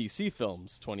president of DC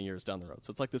Films 20 years down the road.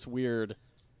 So it's like this weird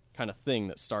kind of thing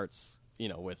that starts,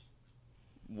 with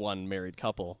one married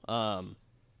couple,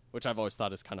 which I've always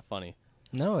thought is kind of funny.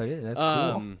 No, it is. That's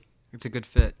cool. It's a good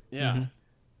fit. Yeah. Mm-hmm.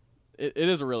 It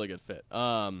is a really good fit.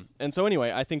 And so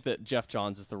anyway, I think that Jeff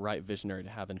Johns is the right visionary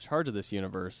to have in charge of this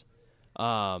universe.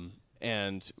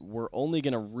 And we're only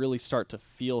going to really start to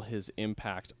feel his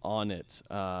impact on it.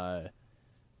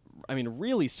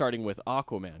 Really starting with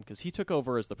Aquaman, because he took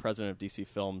over as the president of DC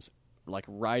Films, like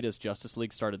right as Justice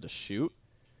League started to shoot.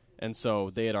 And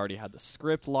so they had already had the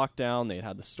script locked down. They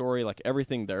had the story, like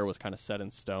everything there was kind of set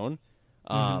in stone.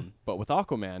 But with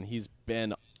Aquaman, he's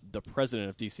been the president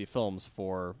of DC Films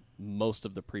for most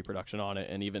of the pre-production on it,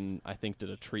 and even I think did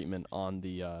a treatment on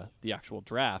the actual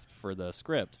draft for the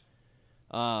script.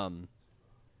 And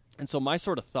so my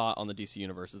sort of thought on the DC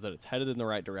universe is that it's headed in the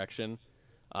right direction.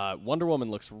 Wonder Woman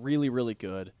looks really, really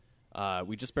good.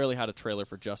 We just barely had a trailer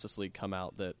for Justice League come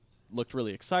out that looked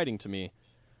really exciting to me.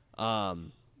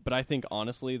 But I think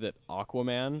honestly that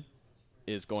Aquaman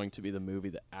is going to be the movie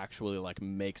that actually like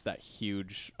makes that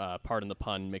huge, pardon the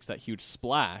pun, makes that huge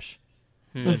splash.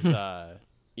 That's that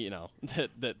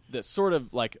sort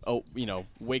of like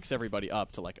wakes everybody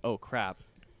up to like, oh crap,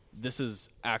 this is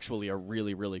actually a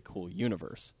really, really cool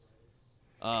universe.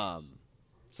 So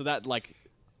that like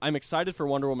I'm excited for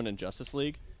Wonder Woman and Justice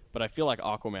League, but I feel like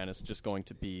Aquaman is just going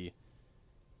to be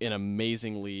an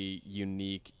amazingly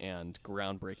unique and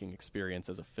groundbreaking experience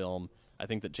as a film. I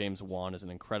think that James Wan is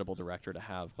an incredible director to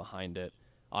have behind it.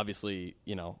 Obviously,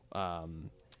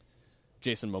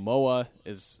 Jason Momoa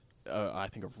is, I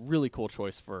think, a really cool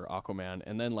choice for Aquaman.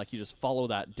 And then, like, you just follow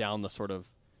that down the sort of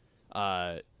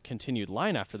continued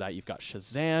line after that. You've got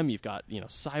Shazam, you've got,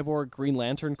 Cyborg, Green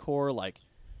Lantern Corps. Like,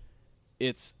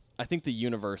 I think the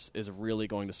universe is really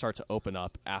going to start to open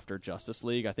up after Justice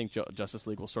League. I think Justice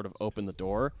League will sort of open the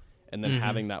door. And then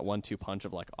having that 1-2 punch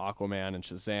of like Aquaman and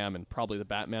Shazam and probably the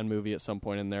Batman movie at some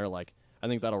point in there, like I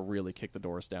think that'll really kick the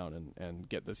doors down and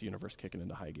get this universe kicking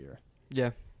into high gear.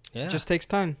 Yeah. It just takes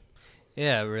time.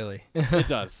 Yeah, really. It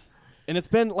does. And it's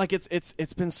been like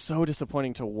it's been so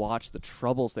disappointing to watch the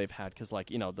troubles they've had because like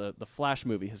the Flash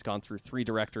movie has gone through 3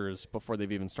 directors before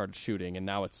they've even started shooting, and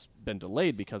now it's been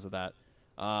delayed because of that.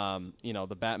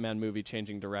 The Batman movie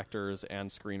changing directors and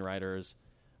screenwriters.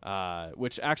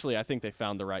 Which actually I think they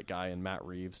found the right guy in Matt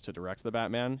Reeves to direct the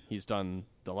Batman. He's done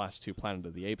the last 2 Planet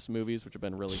of the Apes movies, which have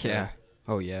been really good.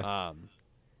 Oh yeah.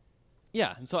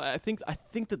 And so I think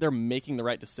that they're making the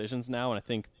right decisions now, and I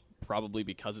think probably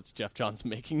because it's Jeff Johns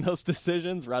making those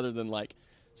decisions rather than like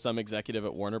some executive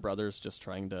at Warner Brothers just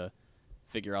trying to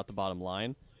figure out the bottom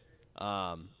line.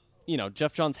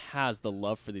 Jeff Johns has the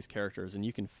love for these characters, and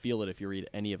you can feel it if you read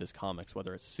any of his comics,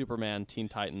 whether it's Superman, Teen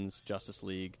Titans, Justice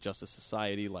League, Justice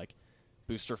Society, like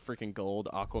Booster freaking Gold,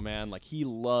 Aquaman. Like, he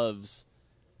loves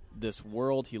this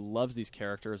world, he loves these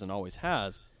characters, and always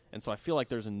has. And so I feel like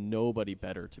there's nobody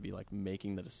better to be like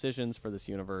making the decisions for this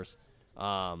universe.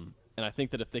 And I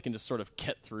think that if they can just sort of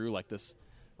get through like this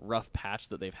rough patch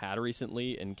that they've had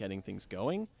recently and getting things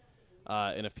going,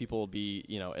 and if people will be,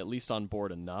 at least on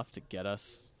board enough to get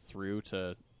us through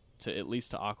to at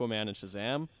least to Aquaman and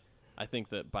Shazam, I think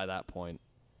that by that point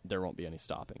there won't be any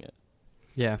stopping it.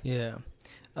 Yeah.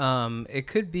 It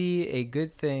could be a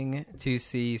good thing to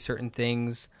see certain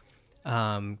things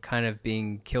kind of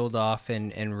being killed off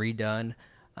and redone.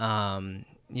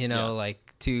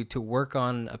 Like to work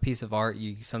on a piece of art,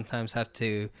 you sometimes have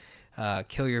to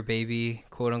kill your baby,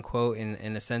 quote unquote,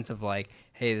 in a sense of like,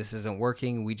 hey, this isn't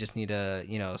working. We just need to,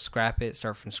 scrap it,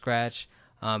 start from scratch,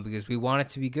 because we want it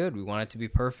to be good. We want it to be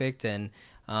perfect. And,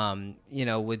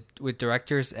 with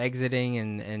directors exiting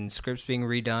and scripts being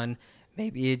redone,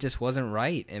 maybe it just wasn't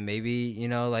right. And maybe,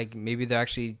 maybe they're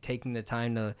actually taking the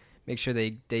time to make sure they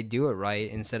do it right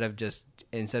instead of just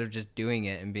doing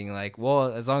it and being like,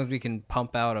 well, as long as we can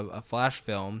pump out a flash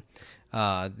film,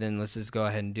 then let's just go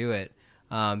ahead and do it.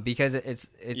 Because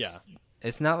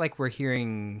it's not like we're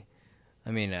hearing.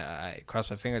 I mean, I cross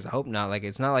my fingers. I hope not. Like,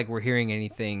 it's not like we're hearing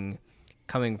anything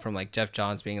coming from like Jeff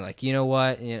Johns being like, you know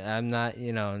what, I'm not.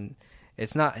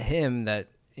 It's not him that.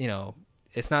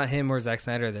 It's not him or Zack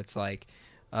Snyder that's like,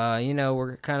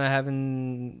 we're kind of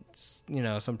having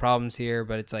some problems here,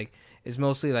 but it's like it's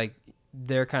mostly like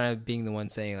they're kind of being the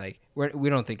ones saying like we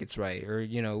don't think it's right, or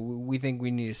we think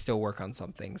we need to still work on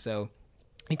something. So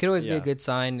it could always be a good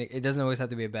sign. It doesn't always have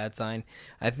to be a bad sign.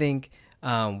 I think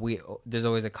there's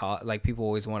always like people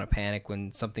always want to panic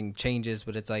when something changes,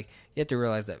 but it's like you have to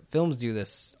realize that films do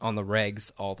this on the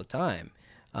regs all the time.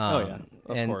 Of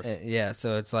course.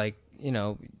 So it's like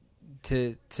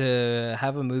to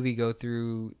have a movie go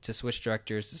through to switch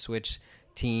directors, to switch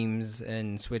teams,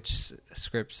 and switch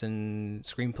scripts and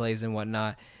screenplays and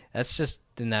whatnot. That's just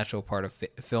the natural part of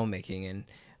filmmaking,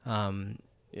 and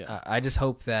I just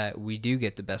hope that we do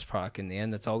get the best product in the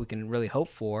end. That's all we can really hope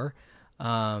for. We're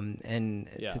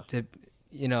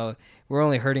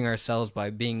only hurting ourselves by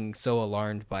being so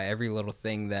alarmed by every little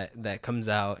thing that comes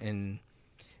out, and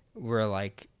we're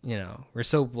like, we're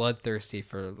so bloodthirsty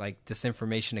for like this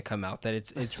information to come out that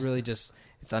it's really just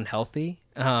it's unhealthy.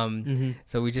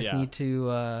 So we just need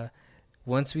to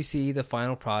once we see the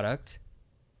final product,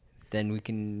 then we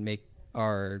can make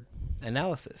our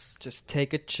analysis. Just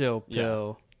take a chill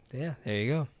pill. Yeah, there you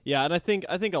go. Yeah, and I think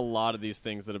a lot of these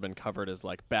things that have been covered as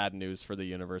like bad news for the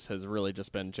universe has really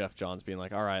just been Jeff Johns being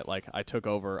like, all right, like I took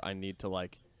over, I need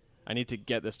to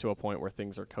get this to a point where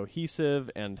things are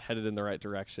cohesive and headed in the right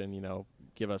direction,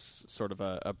 give us sort of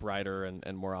a brighter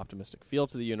and more optimistic feel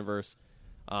to the universe.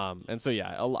 And so,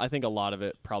 I think a lot of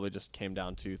it probably just came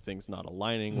down to things not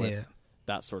aligning with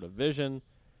that sort of vision,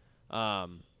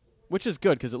 which is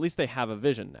good because at least they have a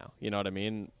vision now. You know what I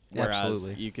mean? Whereas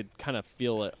Absolutely. You could kind of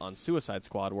feel it on Suicide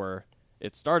Squad where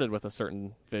it started with a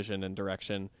certain vision and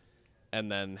direction and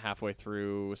then halfway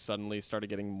through suddenly started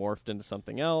getting morphed into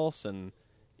something else and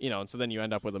so then you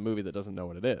end up with a movie that doesn't know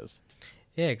what it is.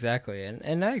 Yeah, exactly.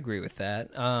 And I agree with that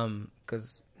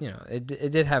because, it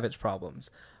did have its problems.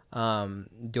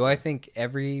 Do I think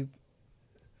every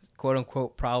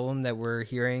quote-unquote problem that we're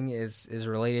hearing is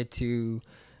related to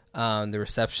the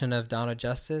reception of Dawn of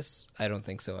Justice? I don't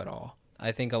think so at all.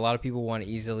 I think a lot of people want to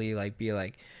easily be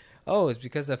like, oh, it's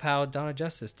because of how Dawn of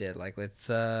Justice did. Like, let's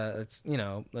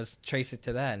trace it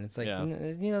to that. And it's like,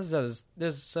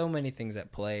 there's so many things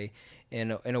at play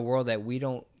in a world that we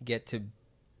don't get to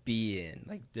be in.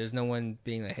 Like, there's no one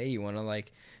being like, hey, you want to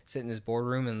like sit in this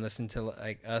boardroom and listen to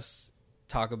like us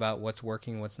talk about what's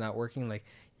working, what's not working. Like,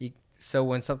 so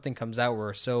when something comes out,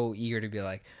 we're so eager to be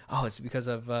like, oh, it's because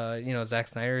of Zack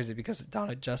Snyder. Is it because of Dawn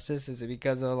of Justice? Is it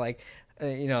because of like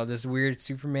this weird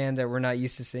Superman that we're not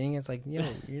used to seeing? It's like,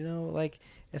 like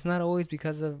it's not always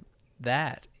because of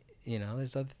that.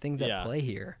 There's other things at play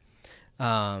here.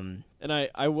 And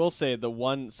I will say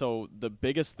the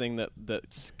biggest thing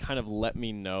that's kind of let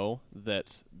me know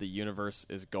that the universe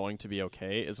is going to be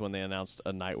okay is when they announced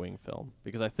a Nightwing film,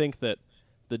 because I think that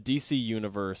the DC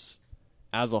universe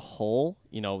as a whole,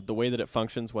 the way that it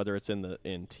functions, whether it's in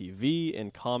TV,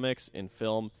 in comics, in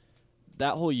film,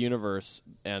 that whole universe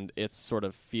and its sort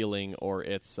of feeling or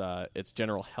its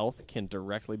general health can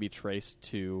directly be traced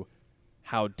to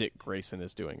how Dick Grayson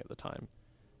is doing at the time.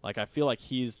 Like, I feel like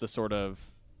he's the sort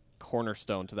of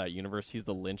cornerstone to that universe. He's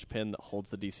the linchpin that holds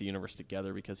the DC universe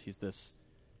together because he's this,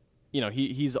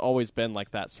 he's always been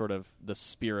like that sort of the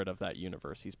spirit of that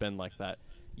universe. He's been like that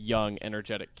young,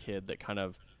 energetic kid that kind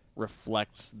of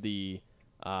reflects the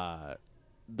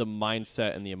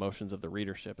mindset and the emotions of the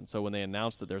readership. And so when they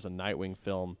announced that there's a Nightwing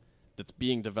film that's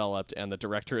being developed and the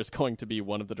director is going to be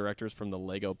one of the directors from the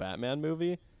Lego Batman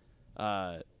movie,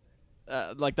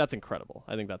 that's incredible.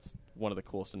 I think that's one of the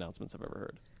coolest announcements I've ever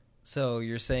heard. So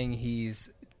you're saying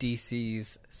he's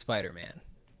DC's Spider-Man?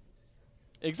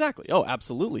 Exactly. Oh,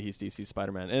 absolutely, he's DC's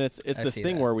Spider-Man. And it's this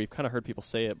thing where we've kind of heard people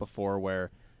say it before,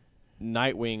 where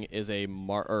Nightwing is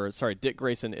Dick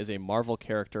Grayson is a Marvel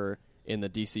character in the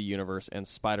DC universe, and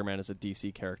Spider-Man is a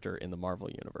DC character in the Marvel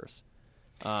universe.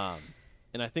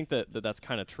 And I think that's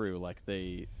kind of true. Like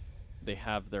they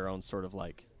have their own sort of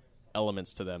like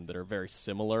elements to them that are very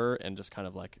similar and just kind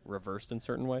of like reversed in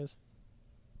certain ways.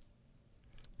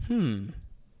 I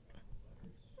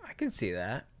can see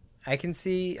that. I can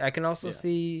also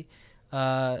see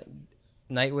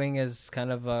Nightwing as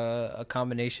kind of a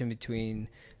combination between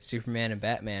Superman and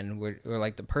Batman, where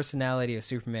like the personality of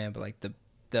Superman, but like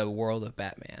the world of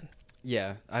Batman.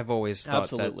 Yeah, I've always thought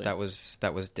Absolutely. that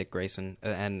was Dick Grayson,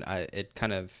 and it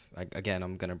kind of, again,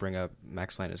 I'm going to bring up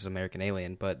Max Landis' American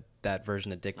Alien, but that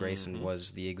version of Dick Grayson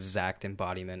was the exact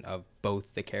embodiment of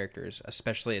both the characters,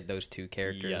 especially those two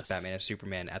characters, Yes. Batman and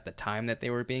Superman, at the time that they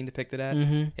were being depicted at.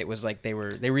 It was like they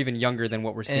were even younger than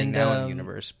what we're seeing now in the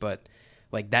universe, but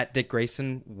like that Dick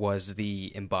Grayson was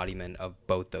the embodiment of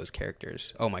both those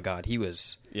characters. Oh my God, he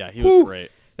was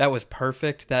Great. That was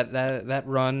perfect. That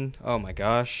run. Oh my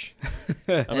gosh.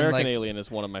 American Alien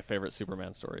is one of my favorite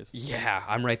Superman stories. Yeah,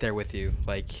 I'm right there with you.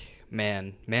 Like,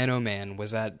 man, oh man,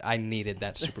 I needed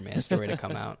that Superman story to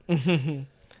come out.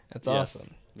 That's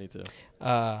awesome. Me too.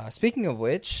 Speaking of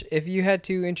which, if you had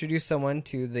to introduce someone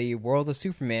to the world of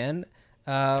Superman,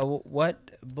 what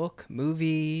book,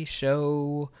 movie,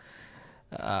 show,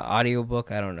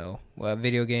 audiobook, I don't know,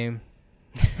 video game?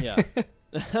 Yeah.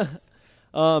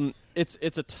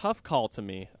 It's a tough call to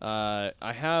me. I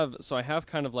have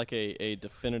kind of like a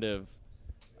definitive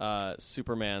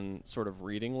Superman sort of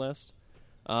reading list.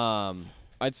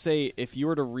 I'd say if you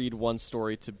were to read one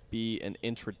story to be an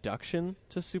introduction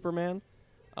to Superman,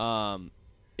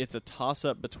 it's a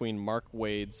toss-up between Mark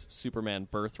Waid's Superman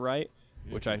Birthright,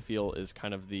 which I feel is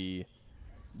kind of the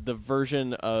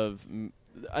version of,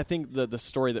 I think the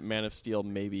story that Man of Steel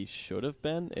maybe should have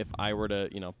been, if I were to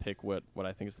pick what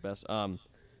I think is the best.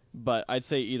 But I'd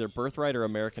say either Birthright or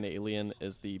American Alien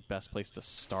is the best place to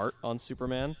start on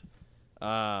Superman.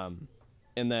 And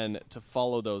then to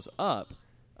follow those up,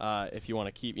 if you want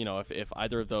to keep, if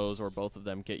either of those or both of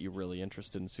them get you really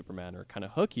interested in Superman or kind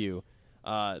of hook you,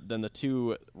 then the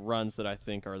two runs that I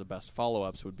think are the best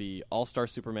follow-ups would be All-Star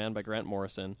Superman by Grant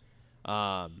Morrison,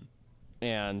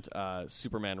 and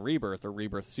Superman Rebirth, or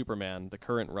Rebirth Superman, the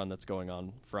current run that's going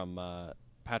on from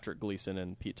Patrick Gleason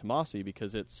and Pete Tomasi,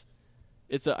 because it's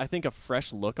I think a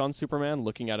fresh look on Superman,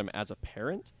 looking at him as a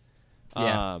parent.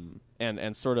 Yeah.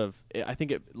 And sort of, I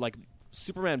think it, like,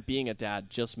 Superman being a dad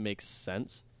just makes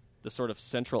sense. The sort of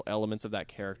central elements of that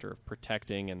character of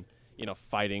protecting and,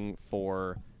 fighting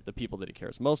for the people that he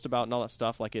cares most about and all that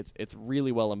stuff, like, it's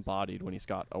really well embodied when he's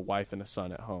got a wife and a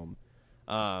son at home.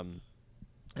 And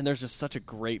there's just such a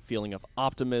great feeling of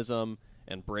optimism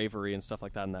and bravery and stuff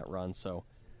like that in that run. So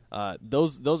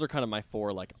those are kind of my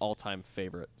four like all-time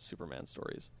favorite Superman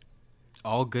stories.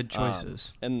 All good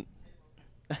choices. And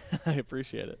I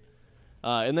appreciate it.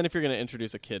 And then if you're going to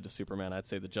introduce a kid to Superman, I'd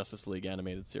say the Justice League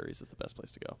animated series is the best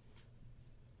place to go.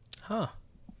 Huh.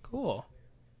 Cool.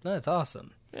 That's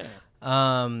awesome. Yeah.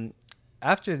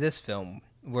 After this film,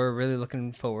 we're really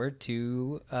looking forward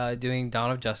to doing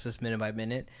Dawn of Justice minute by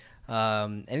minute.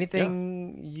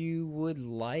 Anything you would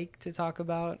like to talk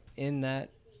about in that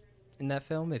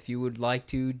film? If you would like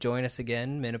to join us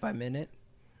again minute by minute?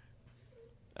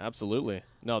 Absolutely.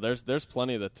 No, there's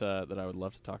plenty that I would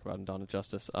love to talk about in Dawn of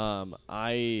Justice.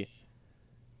 I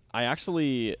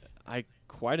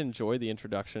quite enjoy the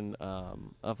introduction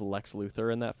of Lex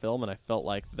Luthor in that film, and I felt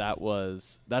like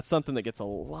that's something that gets a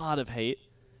lot of hate,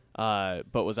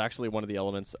 but was actually one of the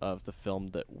elements of the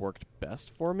film that worked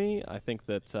best for me. I think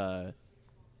that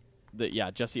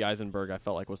Jesse Eisenberg I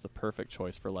felt like was the perfect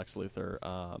choice for Lex Luthor.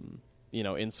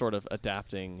 In sort of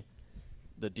adapting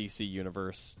the DC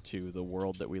universe to the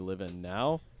world that we live in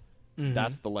now. Mm-hmm.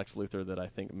 That's the Lex Luthor that I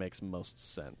think makes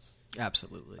most sense.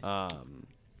 Absolutely.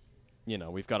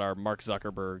 We've got our Mark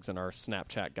Zuckerbergs and our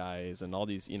Snapchat guys and all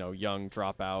these, young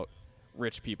dropout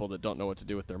rich people that don't know what to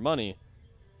do with their money.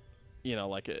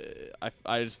 I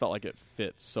just felt like it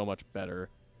fit so much better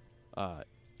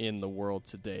in the world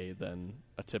today than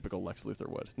a typical Lex Luthor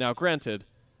would. Now, granted,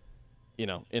 in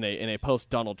a post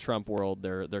Donald Trump world,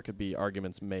 there could be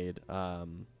arguments made,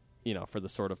 for the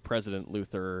sort of President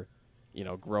Luthor,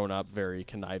 grown up, very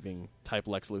conniving type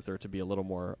Lex Luthor to be a little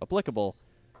more applicable.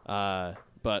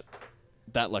 But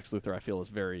that Lex Luthor I feel is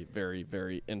very, very,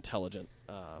 very intelligent.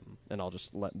 And I'll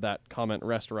just let that comment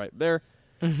rest right there.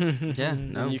 Yeah,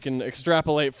 no. And you can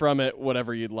extrapolate from it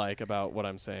whatever you'd like about what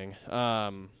I'm saying.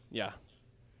 Yeah.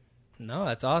 No,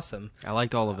 that's awesome. I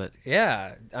liked all of it.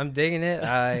 Yeah, I'm digging it.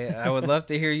 I would love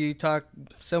to hear you talk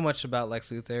so much about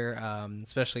Lex Luthor,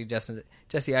 especially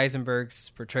Jesse Eisenberg's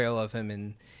portrayal of him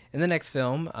in the next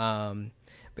film.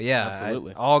 But yeah,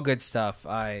 absolutely, all good stuff.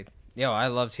 I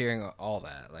loved hearing all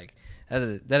that. Like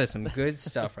that is some good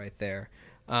stuff right there.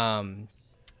 Awesome.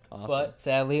 But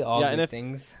sadly, all good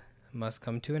things must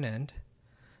come to an end.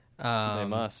 They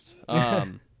must.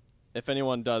 If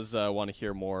anyone does want to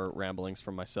hear more ramblings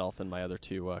from myself and my other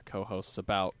two co-hosts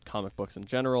about comic books in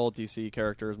general, DC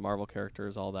characters, Marvel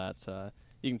characters, all that,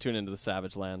 you can tune into the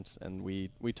Savage Land, and we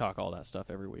talk all that stuff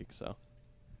every week. So,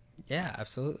 yeah,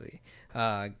 absolutely.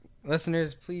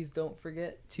 Listeners, please don't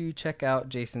forget to check out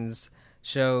Jason's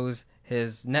shows,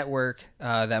 his network.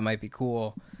 That might be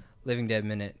cool. Living Dead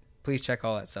Minute. Please check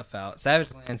all that stuff out. Savage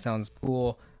Land sounds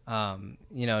cool.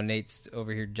 Nate's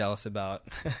over here jealous about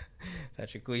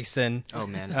Patrick Gleason. Oh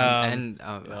man,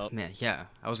 man, yeah.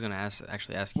 I was gonna ask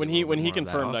you when he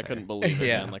confirmed. I couldn't believe it.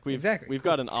 Yeah, man. Like exactly. We've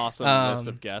got an awesome list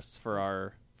of guests for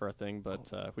our thing,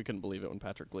 but we couldn't believe it when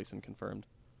Patrick Gleason confirmed.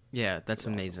 Yeah, that's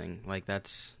amazing. Awesome. Like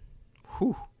that's,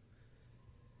 whew.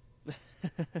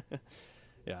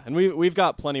 Yeah, and we've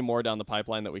got plenty more down the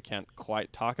pipeline that we can't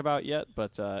quite talk about yet.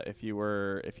 But if you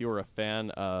were a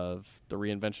fan of the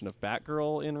reinvention of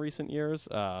Batgirl in recent years,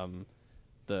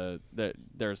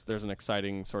 there's an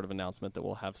exciting sort of announcement that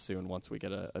we'll have soon once we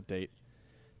get a date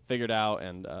figured out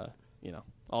and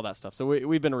all that stuff. So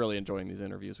we've been really enjoying these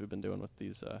interviews we've been doing with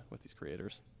these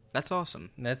creators. That's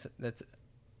awesome. That's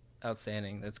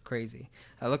outstanding. That's crazy.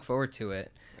 I look forward to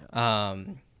it. Yeah.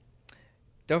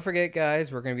 Don't forget,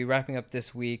 guys, we're going to be wrapping up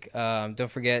this week. Don't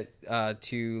forget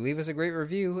to leave us a great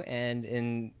review, and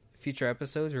in future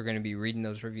episodes, we're going to be reading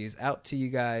those reviews out to you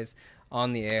guys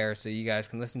on the air so you guys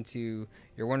can listen to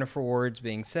your wonderful words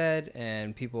being said,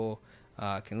 and people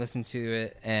can listen to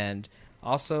it. And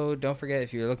also, don't forget,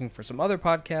 if you're looking for some other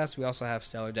podcasts, we also have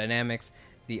Stellar Dynamics,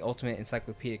 the ultimate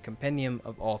encyclopedic compendium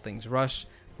of all things Rush,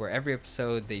 where every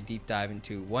episode they deep dive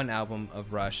into one album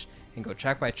of Rush and go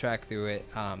track by track through it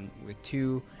with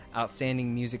two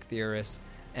outstanding music theorists.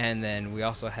 And then we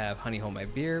also have Honey Hold My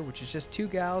Beer, which is just two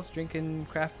gals drinking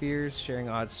craft beers, sharing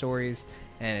odd stories,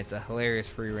 and it's a hilarious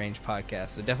free-range podcast.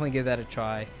 So definitely give that a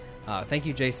try. Thank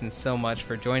you, Jason, so much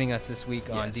for joining us this week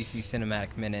on DC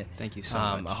Cinematic Minute. Thank you so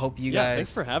much. I hope you guys...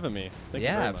 thanks for having me. Thank you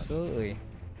very much. Absolutely.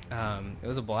 It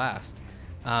was a blast.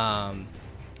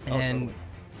 Totally.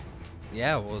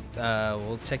 Yeah,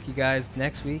 we'll check you guys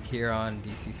next week here on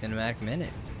DC Cinematic Minute.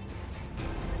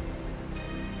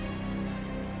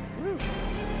 Woo.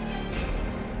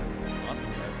 Awesome,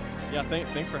 guys. Yeah,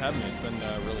 thanks for having me. It's been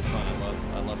really fun.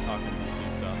 I love talking DC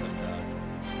stuff,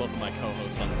 and both of my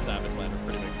co-hosts on the Savage Land are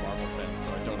pretty big Marvel fans,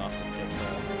 so I don't often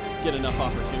get enough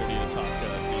opportunity to talk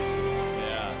DC